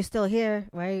 So I'm like, you're still here,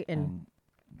 right? And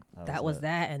that was it.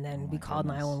 that. And then we called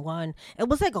goodness. 911. It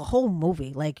was like a whole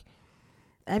movie. Like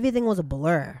everything was a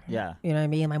blur. Yeah. You know what I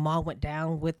mean? My mom went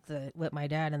down with my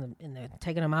dad and they're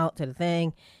taking him out to the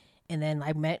thing. And then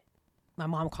my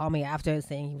mom called me after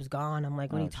saying he was gone. I'm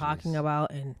like, what are you talking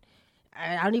about? And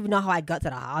I don't even know how I got to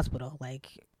the hospital. Like,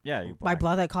 yeah, my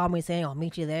brother called me saying, I'll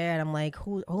meet you there. And I'm like,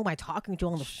 who am I talking to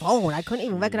on the phone? I couldn't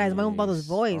even recognize my own brother's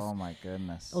voice. Oh, my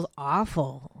goodness. It was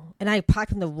awful. And I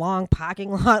parked in the wrong parking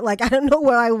lot. Like, I don't know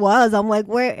where I was. I'm like,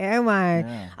 where am I?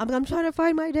 Yeah. I'm trying to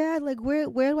find my dad. Like, where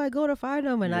do I go to find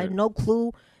him? And I had no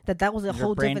clue that was a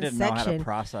whole different section. Your brain didn't know how to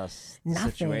process the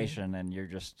situation, and you're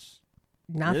just...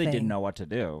 Nothing. Really didn't know what to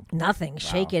do. Nothing. Wow.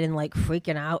 Shaking and like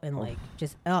freaking out and like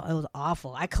just it was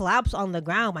awful. I collapsed on the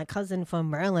ground. My cousin from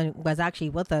Maryland was actually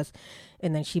with us,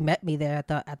 and then she met me there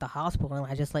at the hospital, and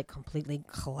I just like completely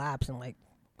collapsed and like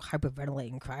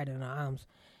hyperventilating, cried in her arms,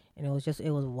 and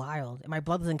it was wild. And my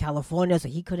brother's in California, so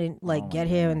he couldn't get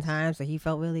here in time, so he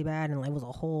felt really bad, and like, it was a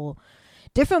whole.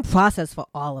 different process for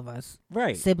all of us.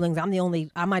 Right. Siblings.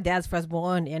 I'm my dad's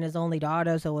firstborn and his only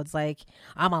daughter. So it's like,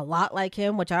 I'm a lot like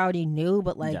him, which I already knew,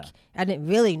 but like, I didn't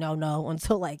really know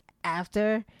until like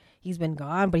after he's been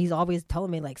gone. But he's always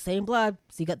telling me like, same blood.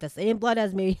 So you got the same blood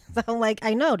as me. So I'm like,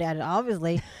 I know, Dad,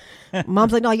 obviously.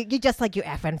 Mom's like, no, you're just like your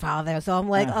effing father. So I'm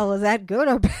like, oh, is that good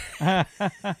or bad?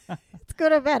 It's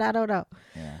good or bad. I don't know.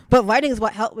 Yeah. But writing is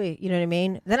what helped me. You know what I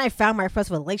mean? Then I found my first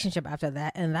relationship after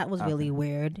that. And that was really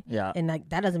weird. Yeah. And like,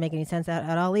 that doesn't make any sense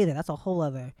at all either. That's a whole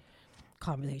other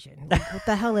conversation. Like, what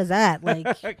the hell is that? Like,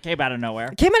 it came out of nowhere.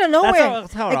 It came out of nowhere.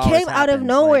 That's how it came out of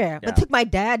nowhere. Like, But it took my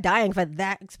dad dying for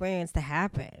that experience to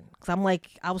happen. Because I'm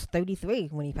like, I was 33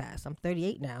 when he passed. I'm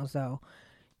 38 now. So.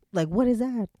 Like, what is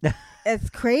that? It's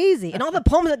crazy. And all the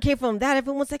poems that came from that,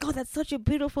 everyone's like, oh, that's such a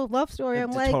beautiful love story.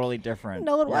 I'm like, totally different.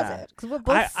 No, it wasn't. Because we're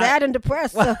both sad and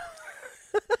depressed. Well,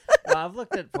 I've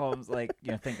looked at poems like,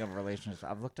 think of relationships.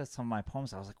 I've looked at some of my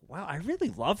poems. I was like, wow, I really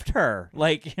loved her.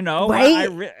 Like, right?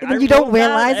 You don't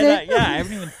realize it? I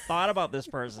haven't even thought about this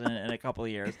person in a couple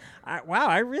of years. Wow,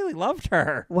 I really loved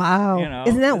her. Wow.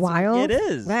 Isn't that wild? It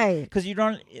is. Right. Because you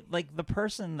don't, like, the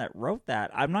person that wrote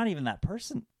that, I'm not even that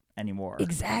person anymore.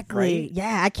 Exactly. Right?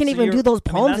 Yeah, I can't even do those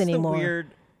poems anymore. The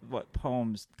weird, what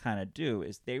poems kind of do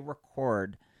is they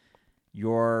record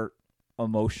your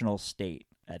emotional state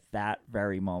at that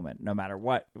very moment, no matter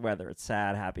what, whether it's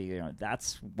sad, happy,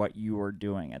 that's what you were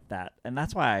doing at that. And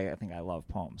that's why I think I love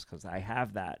poems, because I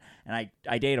have that. And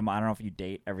I date them. I don't know if you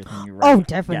date everything you write. Oh,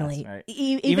 definitely. Yes, right?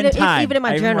 Even in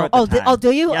my journal.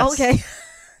 Do you? Yes. Okay.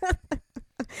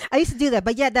 I used to do that,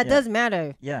 but that does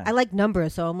matter. Yeah. I like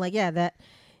numbers, so I'm like, that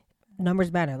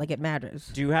numbers matter. Like, it matters.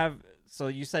 Do you have, so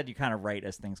you said you kind of write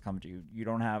as things come to you. You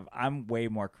don't have, I'm way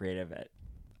more creative at,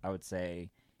 I would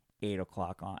say, 8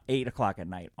 o'clock at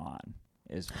night on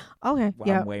is okay.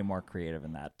 I'm way more creative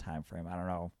in that time frame. I don't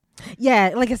know.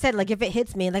 Yeah, like I said, like if it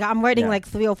hits me, like I'm writing like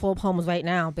 3 or 4 poems right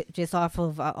now, but just off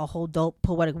of a whole dope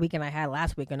poetic weekend I had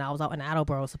last week, and I was out in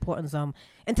Attleboro supporting some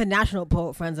international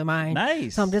poet friends of mine.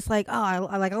 Nice. So I'm just like, I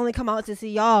only come out to see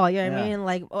y'all. You know what I mean?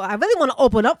 Like, I really want to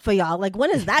open up for y'all. Like,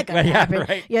 when is that gonna happen?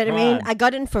 Right. You know what I mean? I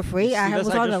got in for free. I was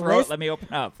on the list. Let me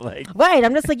open up. Like, right.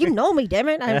 I'm just like, you know me, damn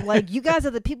it. I'm like, you guys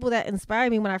are the people that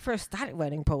inspired me when I first started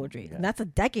writing poetry, and that's a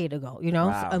decade ago.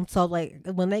 Wow. So like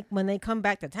when they come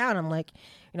back to town, I'm like,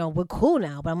 we're cool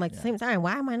now, but I'm like, at the same time,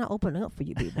 why am I not opening up for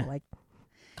you people? Like,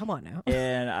 come on now.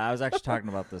 And I was actually talking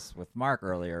about this with Mark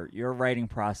earlier. Your writing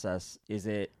process,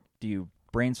 do you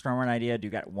brainstorm an idea? Do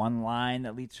you got one line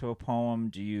that leads to a poem?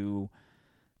 Do you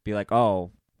be like,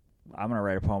 oh, I'm going to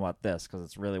write a poem about this because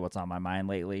it's really what's on my mind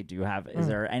lately? Do you have, is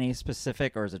there any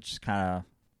specific, or is it just kind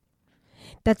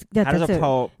of, how does a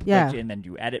poem, and then do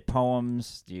you edit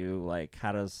poems? Do you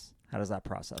how does that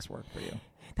process work for you?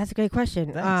 That's a great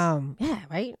question. Thanks. Yeah,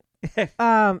 right.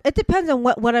 It depends on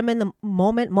what I'm in the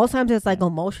moment. Most times it's like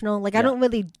emotional. Like I don't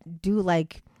really do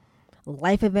like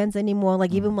life events anymore.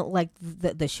 Like even with, like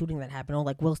the shooting that happened, or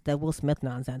like that Will Smith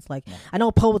nonsense. Like I know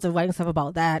poets are writing stuff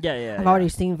about that. I've already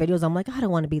seen videos. I'm like, I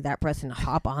don't want to be that person to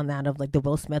hop on that of like the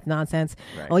Will Smith nonsense,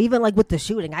 or even like with the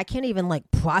shooting. I can't even like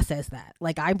process that.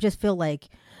 Like I just feel like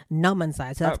numb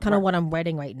inside. So that's kind of what I'm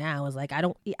writing right now. Is like I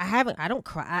don't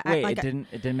cry. Wait, it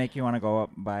didn't make you want to go up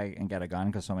buy and get a gun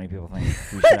because so many people think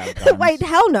we should have guns. Wait,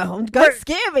 hell no, guns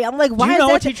scare me. I'm like, why? Do you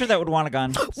know a teacher that would want a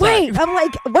gun? Wait, I'm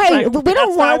like, wait, we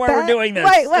don't want why that. We're doing this.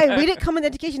 Wait, we didn't come in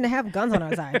education to have guns on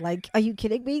our side. Like, are you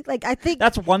kidding me? Like, I think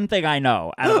that's one thing I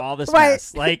know out of all this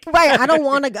mess. Like, I don't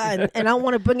want a gun, and I don't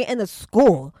want to bring it into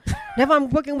school. Never, I'm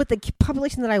working with the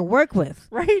population that I work with.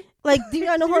 Right. Like, do you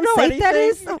not know how unsafe that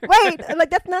is? Right. Like,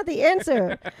 that's not the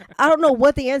answer. I don't know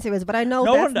what the answer is, but I know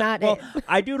that's not it.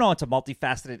 I do know it's a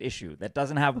multifaceted issue that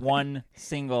doesn't have one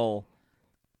single,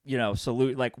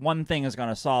 solution. Like, one thing is going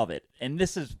to solve it. And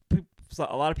this is,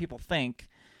 a lot of people think,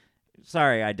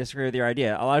 sorry, I disagree with your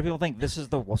idea. A lot of people think this is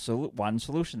the one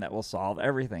solution that will solve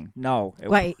everything. No.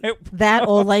 That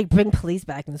or like bring police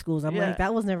back in schools. I'm like,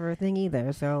 that was never a thing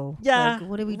either. So like,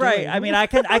 what are we doing? Right. I mean, I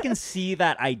can see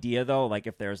that idea though. Like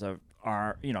if there's a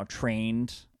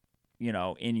trained,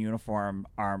 in uniform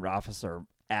armed officer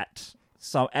at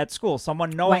school,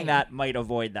 someone knowing that might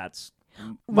avoid that.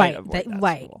 Right.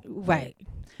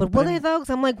 But will they though? Because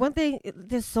I'm like,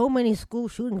 there's so many school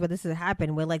shootings where this has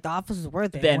happened, where like the officers were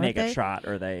there. Then they get shot,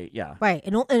 or right,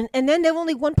 and then they're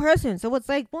only one person, so it's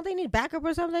like, won't they need backup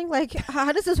or something? Like,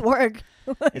 how does this work?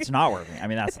 It's not working. I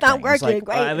mean, that's it's not working. Like,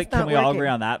 right? I think can we all agree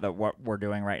on that what we're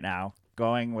doing right now,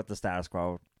 going with the status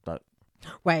quo, but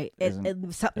right,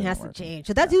 something has to change.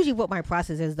 So that's usually what my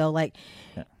process is, though. Like,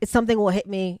 it's something will hit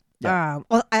me.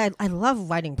 Well, I love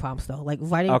writing prompts though. Like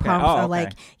writing Okay. prompts Oh, are okay.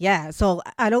 like, yeah. So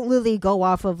I don't really go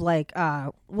off of like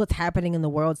what's happening in the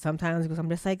world sometimes because I'm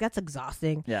just like that's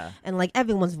exhausting. Yeah. And like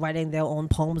everyone's writing their own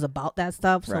poems about that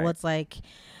stuff. So Right. it's like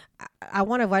I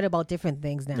want to write about different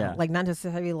things now. Yeah. Like not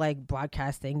necessarily like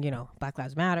broadcasting, Black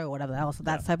Lives Matter or whatever else,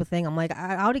 that Yeah. type of thing. I'm like,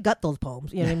 I already got those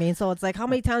poems. You know what I mean? So it's like, how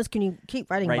many times can you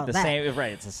keep writing Right. about The that? same.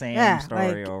 Right. It's the same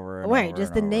story like, over and right. over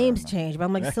Just and the over names and- change, but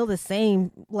I'm like still the same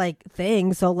like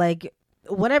thing. So like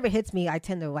whatever hits me, I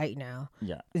tend to write now.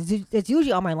 Yeah. It's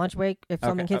usually on my lunch break. If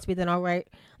something hits me, then I'll write.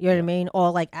 You know what I mean? Or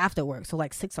like after work. So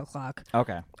like 6 o'clock,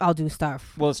 Okay. I'll do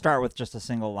stuff. We'll start with just a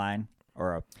single line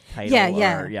or a title.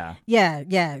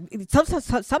 Yeah.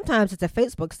 Sometimes it's a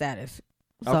Facebook status.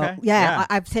 So Okay.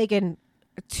 I've taken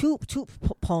two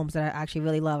poems that I actually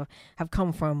really love have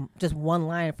come from just one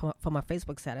line from a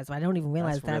Facebook status. I don't even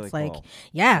realize that's really like cool.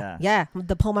 yeah.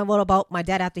 The poem I wrote about my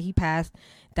dad after he passed,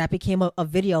 that became a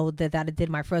video that I did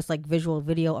my first like visual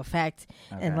video effect,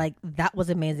 and like that was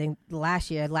amazing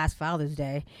last Father's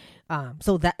Day.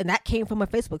 So that came from a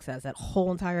Facebook status. That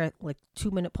whole entire like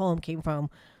 2-minute poem came from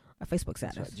a Facebook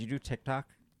status. Do you do TikTok?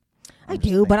 I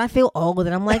do, but I feel old,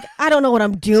 and I'm like, I don't know what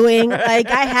I'm doing.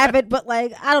 Like I have it, but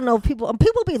like I don't know. People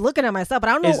be looking at my stuff, but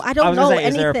I don't know. I don't know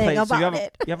anything about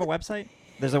it. You have a website?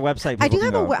 There's a website. I do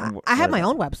have I have my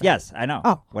own website. Yes, I know.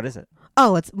 Oh, what is it?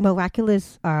 Oh, it's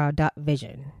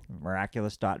miraculous.vision.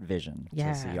 Miraculous.vision.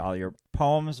 Yeah. To see all your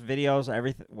poems, videos,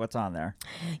 everything. What's on there?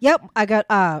 Yep, I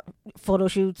got photo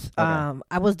shoots. Okay.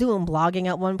 I was doing blogging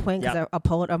at one point because a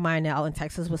poet of mine out in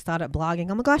Texas was started blogging.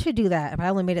 I'm like, I should do that, but I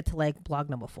only made it to like blog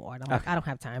number 4, and I'm like, I don't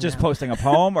have time. Just now. posting a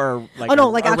poem or like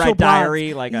like actual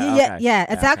diary, like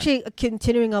it's actually a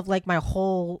continuing of like my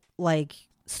whole like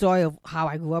story of how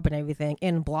I grew up and everything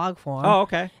in blog form. Oh,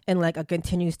 okay. And like a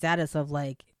continued status of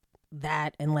like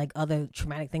that and like other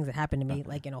traumatic things that happened to me,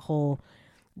 like in a whole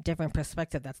different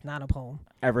perspective that's not a poem.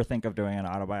 Ever think of doing an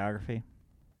autobiography?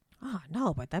 Oh,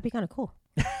 no, but that'd be kind of cool.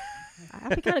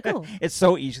 That'd be kind of cool. It's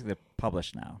so easy to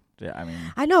publish now. I mean,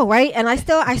 I know, right? And I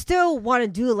still want to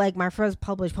do like my first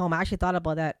published poem. I actually thought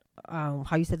about that.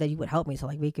 How you said that you would help me, so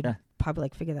like we could probably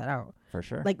like figure that out. For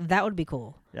sure. Like that would be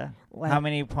cool. Yeah. Like, how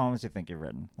many poems do you think you've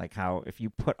written? Like how if you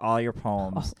put all your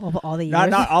poems, over all the years,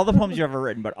 not all the poems you've ever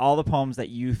written, but all the poems that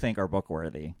you think are book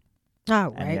worthy. Oh,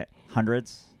 right.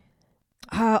 Hundreds.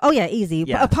 Oh yeah, easy.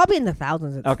 Yeah. Probably in the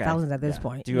thousands. Okay. Thousands at this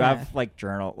point. Do you have like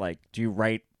journal? Like, do you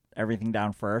write everything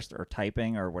down first, or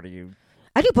typing, or what are you?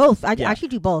 I do both. I actually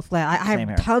do both. Like I Same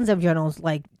here. have tons of journals,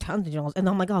 and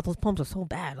I'm like, oh, those poems are so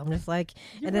bad. I'm just like,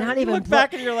 and then I don't you even look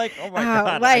back and you're like, oh my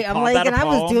god, right. I'm like, and I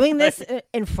was poem? doing this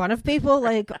in front of people,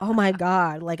 like, oh my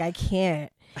god, like I can't.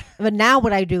 But now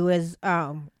what I do is,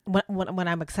 when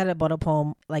I'm excited about a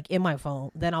poem, like in my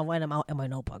phone, then I'll write them out in my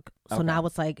notebook. So now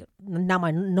it's like, now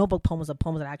my notebook poems are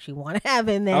poems that I actually want to have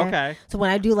in there. Okay. So when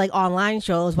I do like online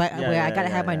shows where I gotta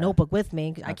have my notebook with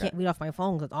me, I can't read off my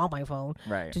phone because it's on my phone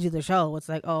Right. to do the show. It's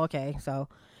like, oh, okay. So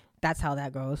that's how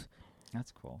that goes.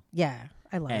 That's cool. Yeah,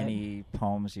 I love it. Any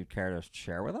poems you'd care to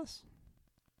share with us?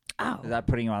 Oh, Is that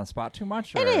putting you on the spot too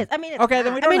much? Or? it is. I mean, it's okay, not.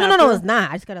 then we don't. No, have to. it's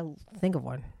not. I just gotta think of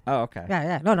one. Oh, okay.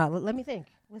 Yeah. No. Let me think.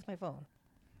 Where's my phone?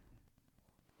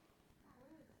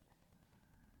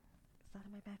 It's not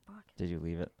in my back pocket. Did you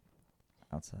leave it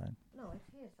outside? No, it's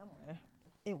here somewhere.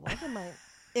 It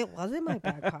was in my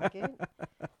back pocket.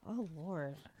 Oh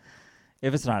Lord.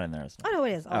 If it's not in there, it's Oh no,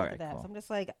 it is. Oh, All look right, at that. cool. So I'm just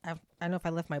like, I know if I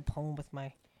left my poem with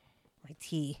my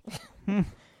tea.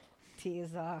 Tea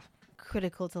is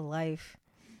critical to life.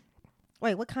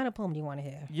 Wait, what kind of poem do you want to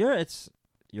hear? It's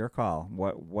your call.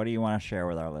 What do you want to share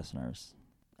with our listeners?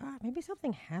 Maybe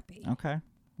something happy. Okay.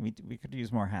 We could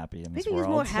use more happy in We this can world.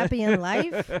 use more happy in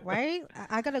life, right?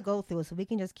 I gotta go through it so we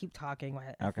can just keep talking.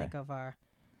 While I Okay. think of our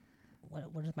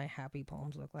what does my happy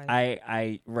poems look like?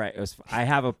 I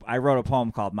wrote a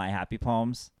poem called My Happy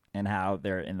Poems and how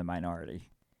they're in the minority.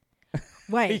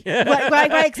 Right, Yeah.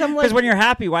 right. Because when you're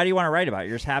happy, why do you want to write about it?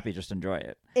 You're just happy, just enjoy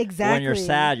it. Exactly. When you're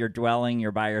sad, you're dwelling,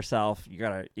 you're by yourself. You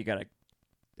gotta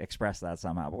express that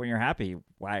somehow. But when you're happy,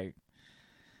 why?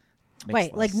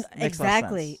 Right, like makes less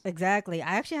sense. exactly.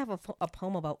 I actually have a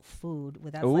poem about food.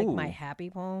 That's like my happy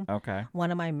poem. Okay.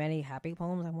 One of my many happy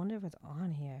poems. I wonder if it's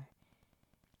on here.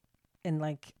 And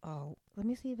like, oh, let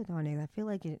me see if it's on here. I feel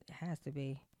like it has to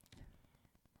be.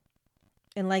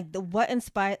 And like what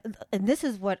inspired, and this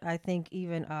is what I think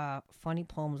even funny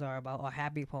poems are about, or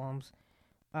happy poems.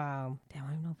 Damn, I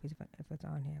don't know if it's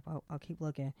on here. I'll keep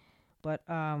looking. But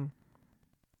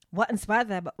what inspired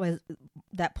that was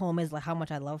that poem is like how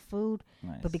much I love food,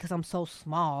 Nice. but because I'm so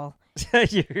small,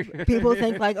 You're- people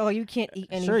think like, oh, you can't eat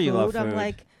any Sure food. you love I'm food.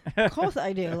 like, of course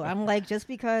I do. I'm like, just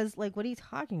because, like, what are you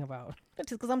talking about? Just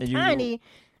because I'm And you- tiny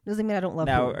doesn't mean I don't love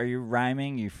now, food. are you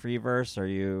rhyming? You free verse? Or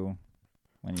you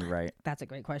when you write? That's a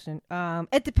great question.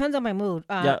 It depends on my mood.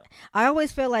 Yeah. I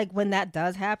always feel like when that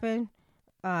does happen,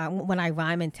 when I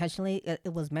rhyme intentionally,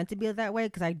 it was meant to be that way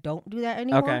because I don't do that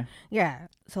anymore. Okay. Yeah.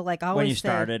 So like I always When you say,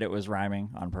 started, it was rhyming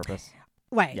on purpose.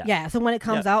 right. Yeah. Yeah. So when it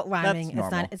comes out rhyming,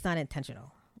 normal. it's not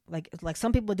intentional. Like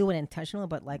some people do it intentional,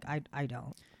 but like I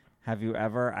don't. Have you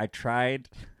ever? I tried.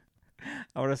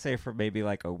 I want to say for maybe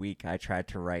like a week, I tried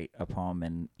to write a poem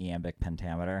in iambic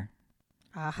pentameter.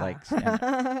 Uh-huh. Like,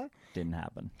 didn't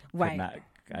happen. Right.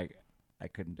 I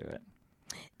couldn't do it.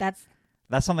 That's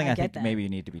something I I get think that. maybe you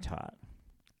need to be taught.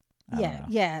 I don't know.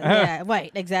 yeah.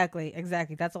 Right. Exactly.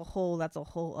 That's a whole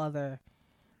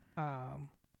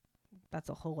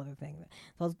other thing.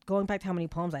 So going back to how many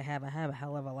poems I have a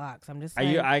hell of a lot. So I'm just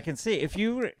saying. I can see if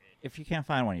you can't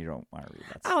find one you don't want to read.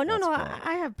 That's, oh no, that's no, cool.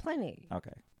 I have plenty.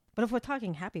 Okay. But if we're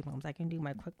talking happy poems, I can do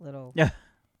my quick little. Yeah.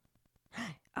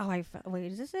 Oh,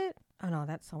 wait, is this it? Oh no,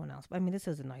 that's someone else. I mean, this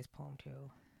is a nice poem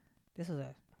too. This is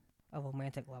a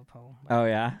romantic love poem. Oh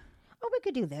yeah. Oh, we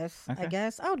could do this. Okay. I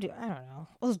guess I don't know.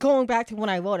 I was going back to when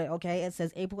I wrote it. Okay, it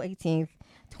says April 18th,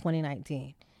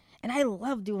 2019, and I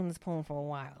love doing this poem for a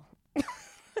while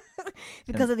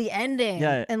because of the ending.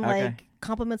 Yeah, and okay. like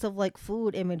compliments of like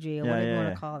food imagery or whatever you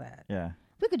want to call that. Yeah.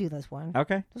 We could do this one.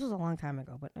 Okay. This was a long time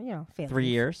ago, but 3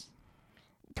 years.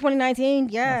 2019,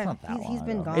 yeah. That's not that He's long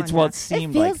been ago. gone. It's now. it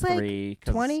seemed it like feels 3.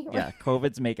 'Cause, 20? Yeah.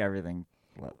 COVID's make everything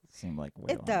seem like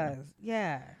way It longer. does,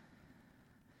 yeah.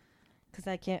 Because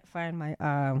I can't find my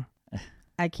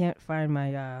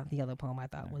the other poem I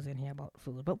thought was in here about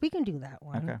food, but we can do that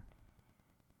one. Okay.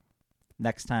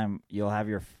 Next time I'll have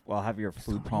your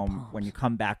food many poem when poems. you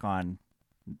come back on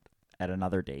at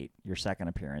another date, your second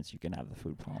appearance. You can have the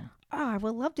food poem. Oh, I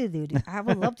would love to do that. I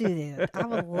would love to do that. I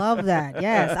would love that.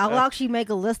 Yes, I'll actually make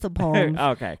a list of poems.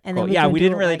 Okay. And Cool. then we Yeah, can we do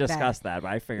didn't it really like that. discuss that, but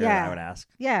I figured Yeah. I would ask.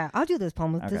 Yeah, I'll do this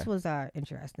poem. Okay. This was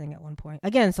interesting at one point.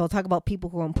 Again, so talk about people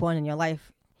who are important in your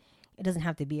life. It doesn't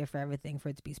have to be for everything for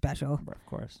it to be special. Of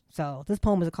course. So this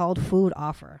poem is called Food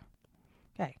Offer.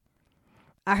 Okay.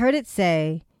 I heard it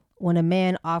say, when a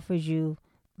man offers you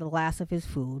the last of his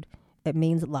food, it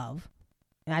means love.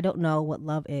 And I don't know what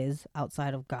love is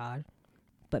outside of God,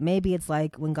 but maybe it's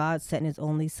like when God sent his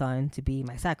only son to be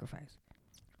my sacrifice.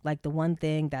 Like the one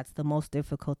thing that's the most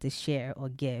difficult to share or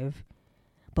give.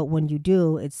 But when you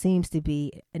do, it seems to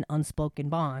be an unspoken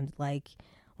bond. Like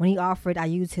when he offered, I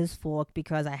used his fork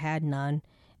because I had none.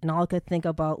 And all I could think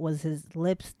about was his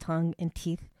lips, tongue, and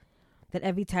teeth. That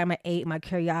every time I ate, my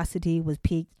curiosity was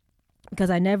piqued because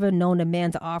I never known a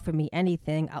man to offer me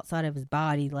anything outside of his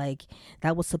body. Like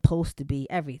that was supposed to be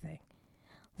everything.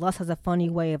 Lust has a funny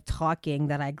way of talking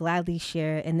that I gladly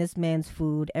share in this man's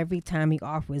food every time he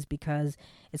offers because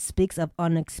it speaks of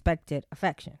unexpected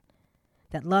affection.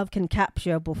 That love can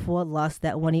capture before lust,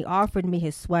 that when he offered me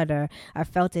his sweater, I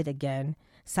felt it again.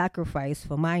 Sacrifice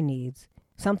for my needs,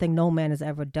 something no man has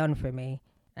ever done for me.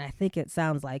 And I think it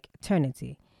sounds like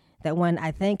eternity. That when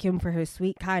I thank him for his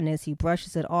sweet kindness, he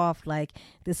brushes it off like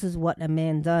this is what a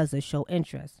man does to show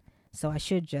interest. So I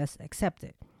should just accept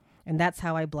it. And that's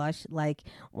how I blush. Like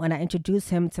when I introduce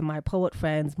him to my poet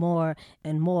friends more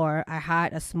and more, I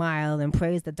hide a smile and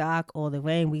praise the dock or the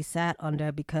rain we sat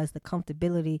under because the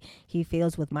comfortability he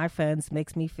feels with my friends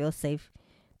makes me feel safe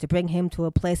to bring him to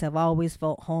a place I've always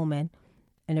felt home in.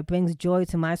 And it brings joy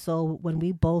to my soul when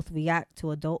we both react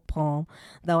to a dope poem.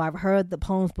 Though I've heard the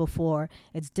poems before,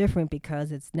 it's different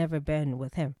because it's never been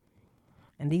with him.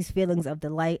 And these feelings of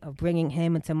delight of bringing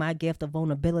him into my gift of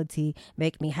vulnerability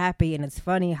make me happy. And it's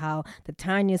funny how the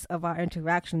tiniest of our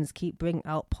interactions keep bringing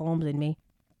out poems in me.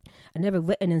 I've never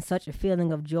written in such a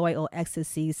feeling of joy or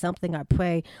ecstasy, something I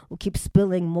pray will keep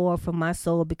spilling more from my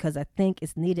soul because I think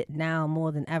it's needed now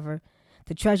more than ever.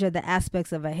 To treasure the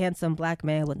aspects of a handsome black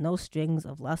man with no strings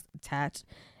of lust attached.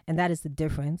 And that is the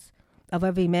difference of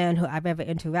every man who I've ever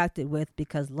interacted with,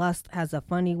 because lust has a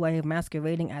funny way of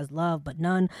masquerading as love, but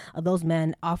none of those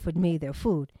men offered me their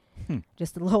food.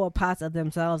 Just the lower parts of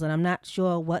themselves, and I'm not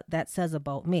sure what that says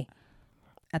about me.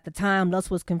 At the time,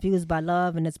 lust was confused by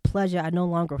love, and its pleasure I no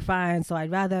longer find, so I'd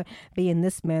rather be in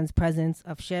this man's presence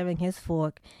of sharing his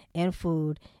fork and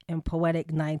food in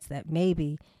poetic nights that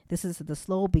maybe this is the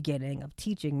slow beginning of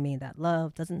teaching me that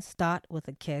love doesn't start with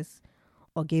a kiss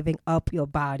or giving up your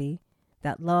body,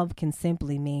 that love can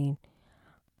simply mean,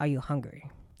 are you hungry?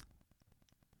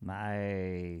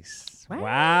 Nice. Right?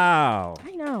 Wow.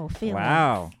 I know, feeling.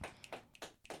 Wow.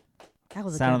 That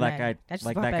was sounded a good that guy. guy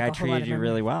like that guy treated you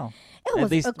really well. It was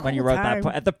at least a cool when you wrote time.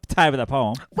 that at the time of the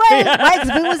poem. Right, right.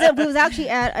 'Cause we was actually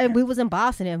we was in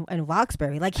Boston in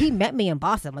Roxbury. Like he met me in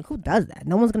Boston. I'm like, who does that?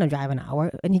 No one's gonna drive an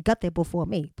hour, and he got there before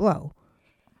me, bro.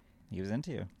 He was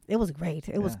into you. It was great.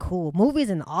 It was cool. Movies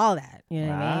and all that. You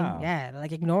know what I Wow. mean? Yeah,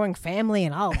 like ignoring family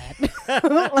and all that.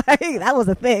 Like that was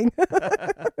a thing.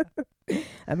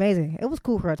 Amazing. It was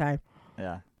cool for a time.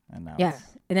 Yeah. And now Yeah,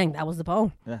 and then that was the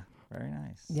poem. yeah, very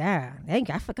nice. Yeah, dang,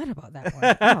 I forgot about that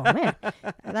one. Oh man,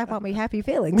 that brought me happy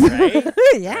feelings. Right?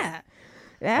 Yeah,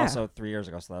 yeah. Also 3 years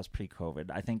ago, so that was pre-COVID.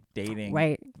 I think dating,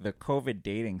 Right. the COVID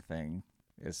dating thing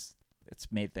it's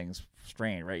made things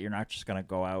strange, right? You're not just gonna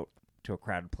go out to a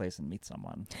crowded place and meet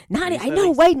someone. Not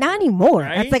anymore.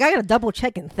 Right? It's like I gotta double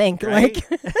check and think. Right?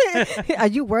 Like, are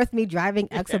you worth me driving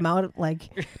X amount? Like,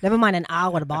 never mind an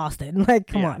hour to Boston. Like,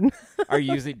 come on. Do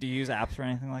you use apps or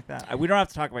anything like that? We don't have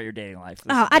to talk about your dating life.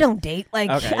 Oh, I don't date. Like,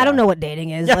 Okay, I don't yeah. know what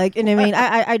dating is. Like, you know what I mean?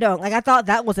 I don't. Like, I thought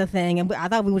that was a thing, and I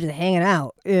thought we were just hanging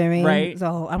out. You know what I mean? Right.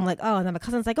 So I'm like, oh, and then my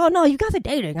cousin's like, oh no, you guys are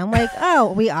dating. I'm like,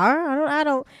 oh, we are.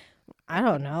 I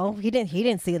don't know. He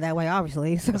didn't see it that way,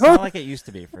 obviously. So It's not like it used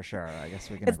to be, for sure. I guess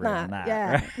we can it's agree on not. that.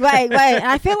 Yeah. Right? Right. And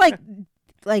I feel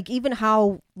like even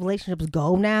how relationships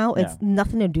go now, it's Yeah.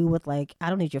 nothing to do with like I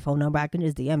don't need your phone number. I can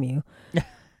just DM you.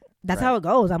 That's Right. how it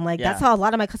goes. I'm like, Yeah. that's how a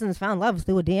lot of my cousins found love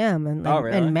through a DM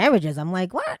Really? and marriages. I'm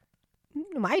like, what?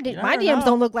 My never DMs know.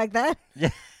 don't look like that. Yeah.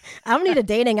 I don't need a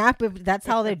dating app if that's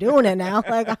how they're doing it now.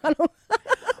 Like, I don't.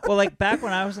 Well, like back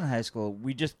when I was in high school,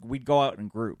 we'd go out in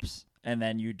groups, and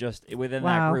then you just within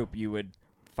that Wow. group you would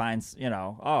find,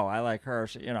 oh, I like her,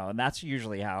 and that's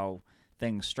usually how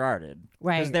things started.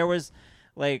 Right. Because there was,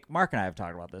 like, Mark and I have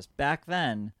talked about this back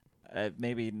then.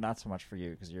 Maybe not so much for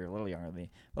you because you're a little younger than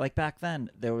me. But like back then,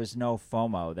 there was no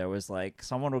FOMO. There was like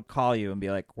someone would call you and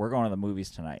be like, "We're going to the movies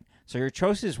tonight." So your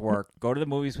choices were go to the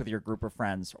movies with your group of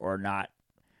friends or not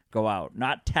go out.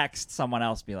 Not text someone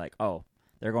else. Be like, "Oh,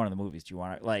 they're going to the movies. Do you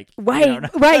want to like?" Right, you know,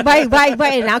 right.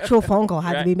 An actual phone call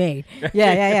had to Right. be made.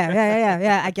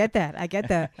 Yeah. I get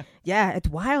that. Yeah, it's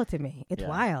wild to me. It's Yeah.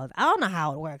 wild. I don't know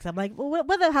how it works. I'm like,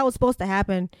 whether how it's supposed to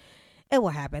happen, it will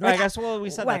happen. I Like, guess. Well, we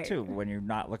said right. that too. When you're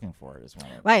not looking for it, is when.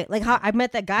 Right, like how I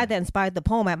met that guy that inspired the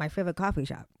poem at my favorite coffee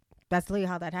shop. That's literally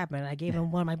how that happened. I gave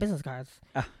him one of my business cards,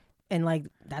 and like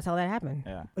that's how that happened.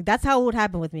 Yeah. Like that's how it would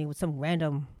happen with me with some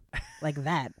random, like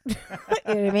that. You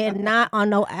know what I mean? Not on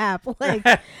no app. Like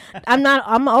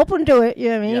I'm open to it. You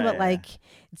know what I mean? Yeah, But yeah. like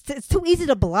it's too easy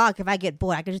to block. If I get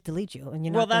bored, I can just delete you, and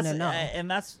you're Well, not that's gonna know. and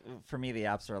that's for me. The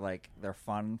apps are like they're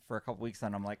fun for a couple weeks,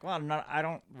 and I'm like, well, I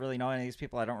don't really know any of these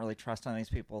people. I don't really trust any of these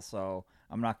people, so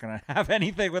I'm not gonna have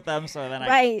anything with them. So then I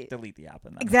Right. delete the app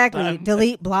and then Exactly.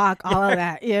 Delete, block, all of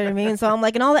that. You know what I mean? So I'm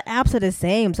like, and all the apps are the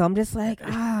same. So I'm just like,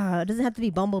 it doesn't have to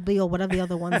be Bumblebee or whatever the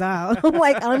other ones are. I'm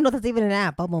like, I don't even know if that's even an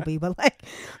app, Bumblebee, but like,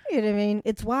 you know what I mean?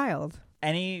 It's wild.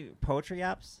 Any poetry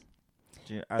apps?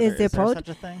 Is there such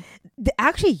a thing?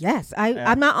 Actually, yes.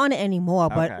 I'm not on it anymore,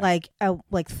 but Okay.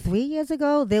 like 3 years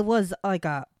ago, there was like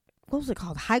what was it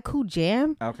called? Haiku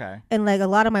Jam. Okay. And like a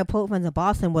lot of my poet friends in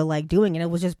Boston were like doing it. It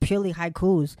was just purely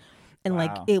haikus. And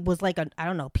like Wow. it was like I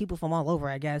don't know, people from all over,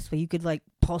 I guess, but you could like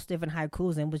post different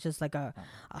haikus, and it was just like a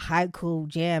haiku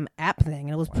jam app thing, and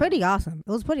it was pretty awesome.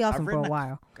 It was pretty awesome for a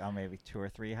while. Maybe 2 or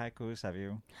 3 haikus. Have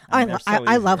you? I mean, they're so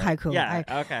I easy, love right? haiku. Yeah.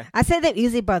 Okay. I say they're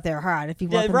easy, but they're hard if you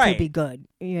want them right. to be good.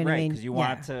 You know what I Right, mean? because you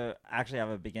want to actually have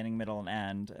a beginning, middle, and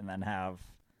end, and then have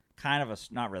kind of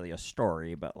not really a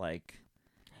story, but like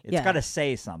it's got to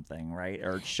say something, right?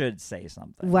 Or it should say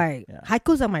something. Right. Yeah.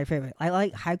 Haikus are my favorite. I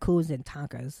like haikus and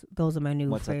tankas. Those are my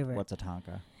new favorite. What's a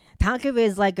tanka? Tanka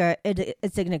is like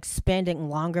it's an expanding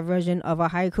longer version of a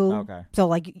haiku. Okay. So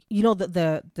like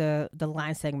the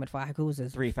line segment for haikus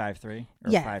is 353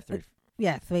 or Yeah. 53.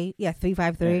 Yeah,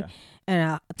 353, Yeah.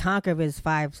 and Tonka is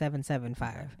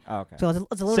 5775. Oh, okay. So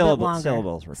it's a little bit longer.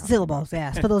 Syllables. We're talking Syllables,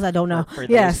 yes. For those that don't know, For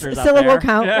the yes, listeners out syllable there.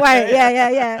 count. Right?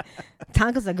 Yeah.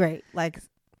 Tonkas are great. Like,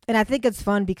 and I think it's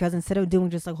fun because instead of doing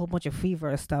just like a whole bunch of free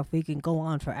verse stuff, we can go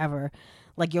on forever.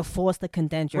 Like you're forced to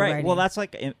condense your right. writing. Well, that's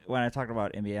like when I talked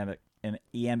about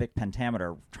iambic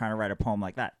pentameter, trying to write a poem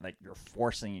like that. Like you're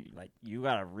forcing, like you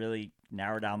got to really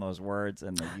narrow down those words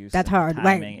and the use. That's and the hard,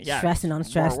 timing. right? Yeah, Stressing on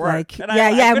stress, more work. like And yeah,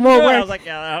 I couldn't more do it. work. I was like,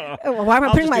 yeah, I don't know. Well, why am I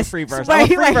I'll putting just my do free verse? Right,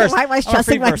 I'm a free verse. Why am I I'm a free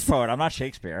stressing verse myself? poet. I'm not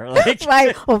Shakespeare. Like,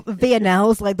 Right, or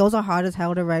VNLs, like those are hard as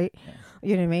hell to write. Yeah.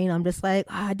 You know what I mean? I'm just like,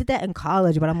 I did that in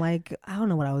college, but I'm like, I don't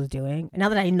know what I was doing. And now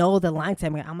that I know the line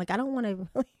segment, I'm like, I don't want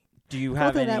to. do you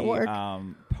have any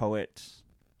poet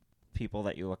people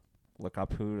that you look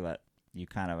up that you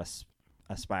kind of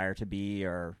aspire to be,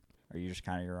 or are you just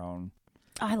kind of your own?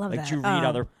 Oh, I love like, that. do you read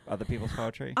other people's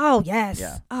poetry? Oh, yes.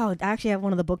 Yeah. Oh, I actually have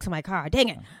one of the books in my car. Dang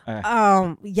it.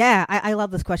 Okay. Yeah, I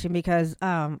love this question because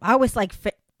I always like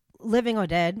living or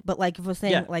dead, but like if we're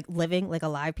saying like living, like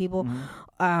alive people,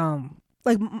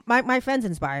 like my friends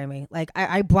inspire me. Like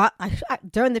I brought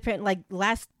during the like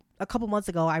a couple months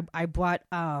ago, I brought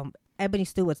Ebony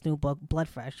Stewart's new book, Blood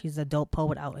Fresh. He's a dope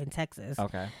poet out in Texas.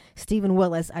 Okay. Stephen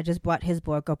Willis, I just brought his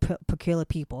book, Peculiar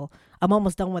People. I'm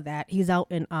almost done with that. He's out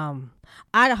in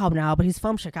Idaho now, but he's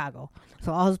from Chicago.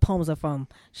 So all his poems are from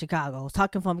Chicago. I was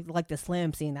talking from like the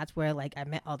slam scene. That's where like I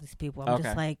met all these people. I'm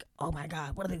just like, oh my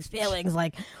God, what are these feelings?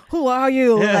 Like, who are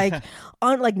you? Like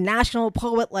on like national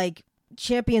poet, like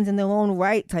champions in their own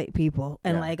right type people.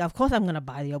 And like, of course I'm gonna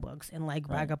buy your books and like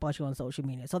brag about you on social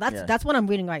media. So that's what I'm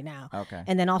reading right now. Okay.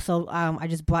 And then also I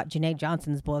just bought Janae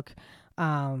Johnson's book.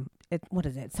 What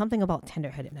is it? Something about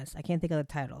tenderheadedness. I can't think of the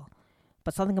title,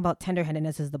 but something about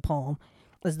tenderheadedness is the poem.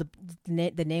 Is the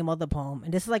name of the poem.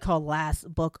 And this is like her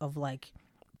last book of like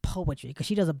poetry, because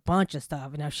she does a bunch of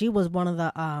stuff. Now she was one of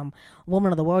the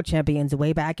Woman of the World champions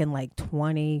way back in like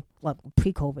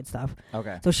pre-COVID stuff.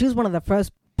 Okay. So she was one of the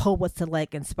first poets to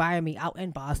like inspire me out in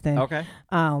Boston. Okay.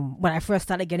 When I first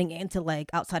started getting into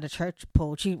like outside of church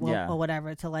poetry or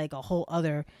whatever, to like a whole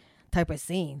other type of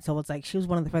scene. So it's like she was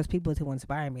one of the first people to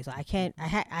inspire me. So I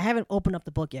haven't opened up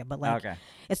the book yet, but like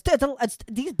it's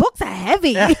these books are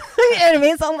heavy. You know what I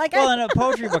mean? So I'm like, well, in a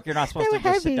poetry book, you're not supposed to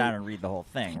just sit down and read the whole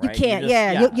thing, right? You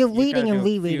can't. You're reading and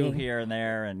rereading here and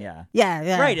there, and yeah.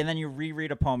 Right, and then you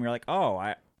reread a poem. You're like, oh,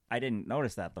 I didn't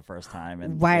notice that the first time,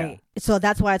 and So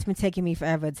that's why it's been taking me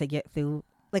forever to get through.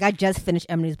 Like, I just finished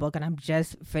Emily's book, and I'm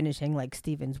just finishing, like,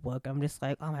 Stephen's book. I'm just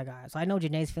like, oh, my God. So I know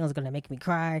Janae's feeling is going to make me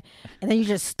cry. And then you're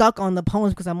just stuck on the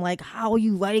poems because I'm like, how are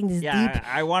you writing this deep,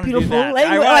 I want to beautiful do that.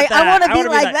 language? I want to be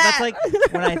like that. That's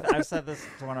like when I've said this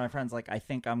to one of my friends, like, I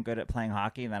think I'm good at playing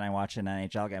hockey, and then I watch an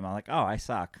NHL game. I'm like, oh, I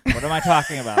suck. What am I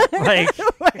talking about? Like,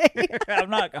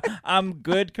 I'm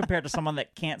good compared to someone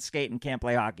that can't skate and can't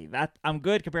play hockey. I'm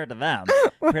good compared to them.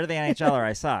 Compared to the NHLer,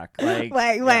 I suck. Like,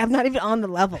 I'm not even on the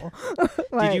level.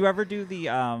 Did you ever do the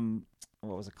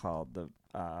what was it called, the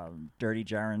Dirty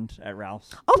Gerund at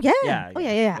Ralph's? Oh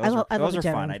yeah. Those are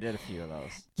fun. I did a few of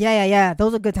those. Yeah.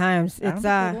 Those are good times. It's it's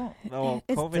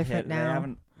COVID different hit now.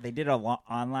 They did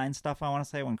online stuff, I want to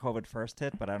say, when COVID first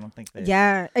hit, but I don't think they.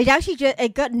 Yeah, it actually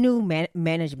it got new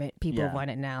management people run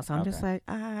it now, so I'm just like,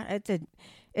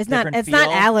 it's not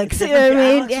Alex. You know what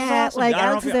I mean? Yeah, awesome. like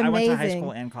Alex is amazing. I went to high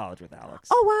school and college with Alex.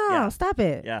 Oh wow! Stop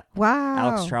it. Yeah. Wow.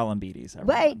 Alex Charlambides.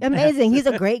 Right. Amazing. He's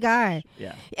a great guy.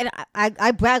 Yeah. And I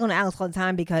brag on Alex all the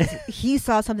time because he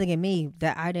saw something in me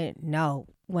that I didn't know.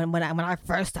 When I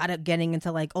first started getting into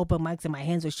like open mics and my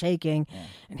hands were shaking,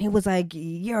 and he was like,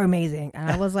 "You're amazing," and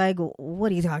I was like,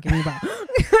 "What are you talking about?" You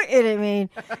know what I mean?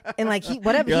 And like he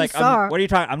saw. What are you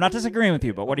talking? I'm not disagreeing with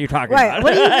you, but what are you talking about?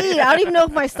 What do you mean? I don't even know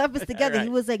if my stuff is together. Right. He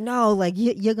was like, "No, like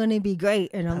you're gonna be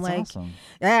great," and I'm like, awesome.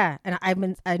 "Yeah." And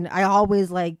I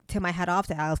always like tip my hat off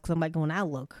to Alex because I'm like, "When I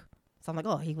look," so I'm like,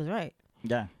 "Oh, he was right."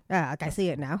 Yeah. Yeah, like I see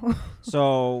it now.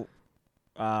 So,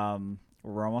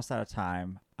 we're almost out of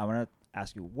time. I want to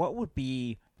ask you, what would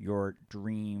be your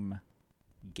dream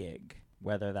gig,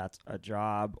 whether that's a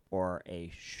job or a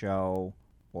show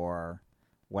or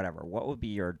whatever? What would be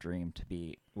your dream to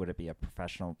be? Would it be a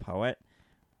professional poet,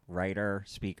 writer,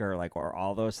 speaker, like, or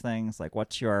all those things? Like,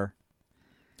 what's your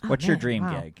dream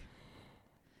gig?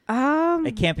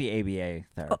 It can't be ABA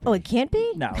therapy. Oh, it can't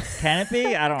be? No. Can it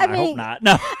be? I hope not.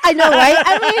 No. I know, right?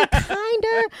 I mean,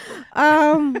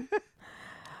 kind of.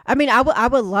 I mean, I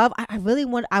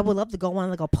would love to go on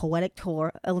like a poetic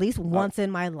tour at least once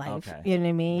in my life. Okay. You know what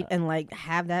I mean? Yeah. And like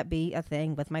have that be a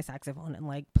thing with my saxophone and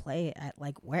like play it at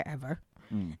like wherever.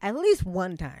 At least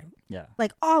one time. Yeah.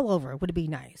 Like all over would be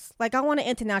nice. Like I want an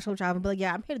international travel and be like,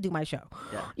 yeah, I'm here to do my show.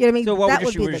 Yeah. You know what I mean? So what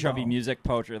would your show be? Music,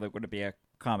 poetry? Like, would it be a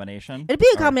combination? It'd be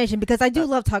a combination because I do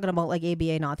love talking about like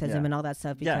ABA and autism and all that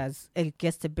stuff because it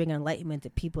gets to bring enlightenment to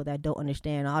people that don't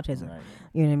understand autism. Right.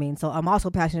 You know what I mean? So I'm also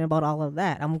passionate about all of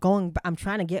that. I'm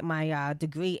trying to get my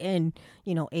degree in,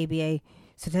 ABA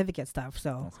certificate stuff.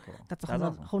 So that's a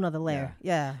whole nother layer.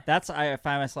 Yeah. I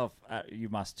find myself, you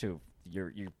must too.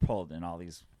 You're pulled in all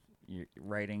these.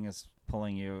 Writing is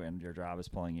pulling you, and your job is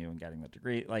pulling you, and getting the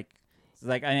degree. Like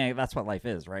I mean, that's what life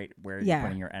is, right? Where are you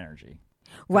putting your energy?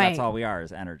 Right. That's all we are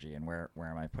is energy, and where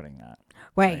am I putting that?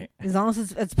 Right. As long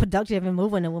as it's productive and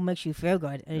moving, and what makes you feel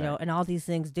good, and, and all these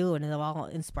things do, and they're all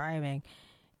inspiring,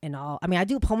 and all. I mean, I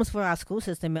do poems for our school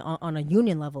system on a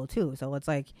union level too, so it's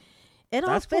like. it all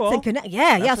That's fits cool. and connect.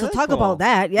 Yeah, That's so really talk cool. about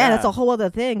that. Yeah, that's Yeah. a whole other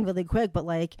thing really quick. But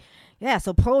like, yeah,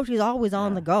 so poetry is always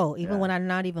on Yeah. the go, even Yeah. when I'm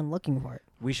not even looking for it.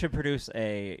 We should produce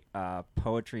a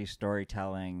poetry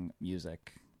storytelling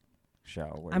music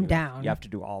show. Where I'm down. You have to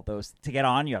do all those to get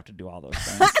on. You have to do all those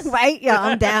things. Right? Yeah,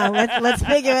 I'm down. Let's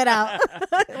figure it out.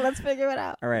 Let's figure it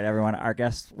out. All right, everyone. Our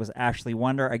guest was Ashley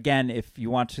Wonder. Again, if you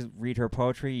want to read her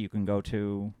poetry, you can go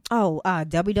to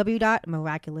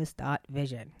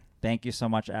www.miraculous.vision. Thank you so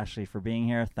much, Ashley, for being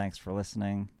here. Thanks for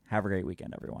listening. Have a great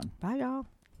weekend, everyone. Bye, y'all.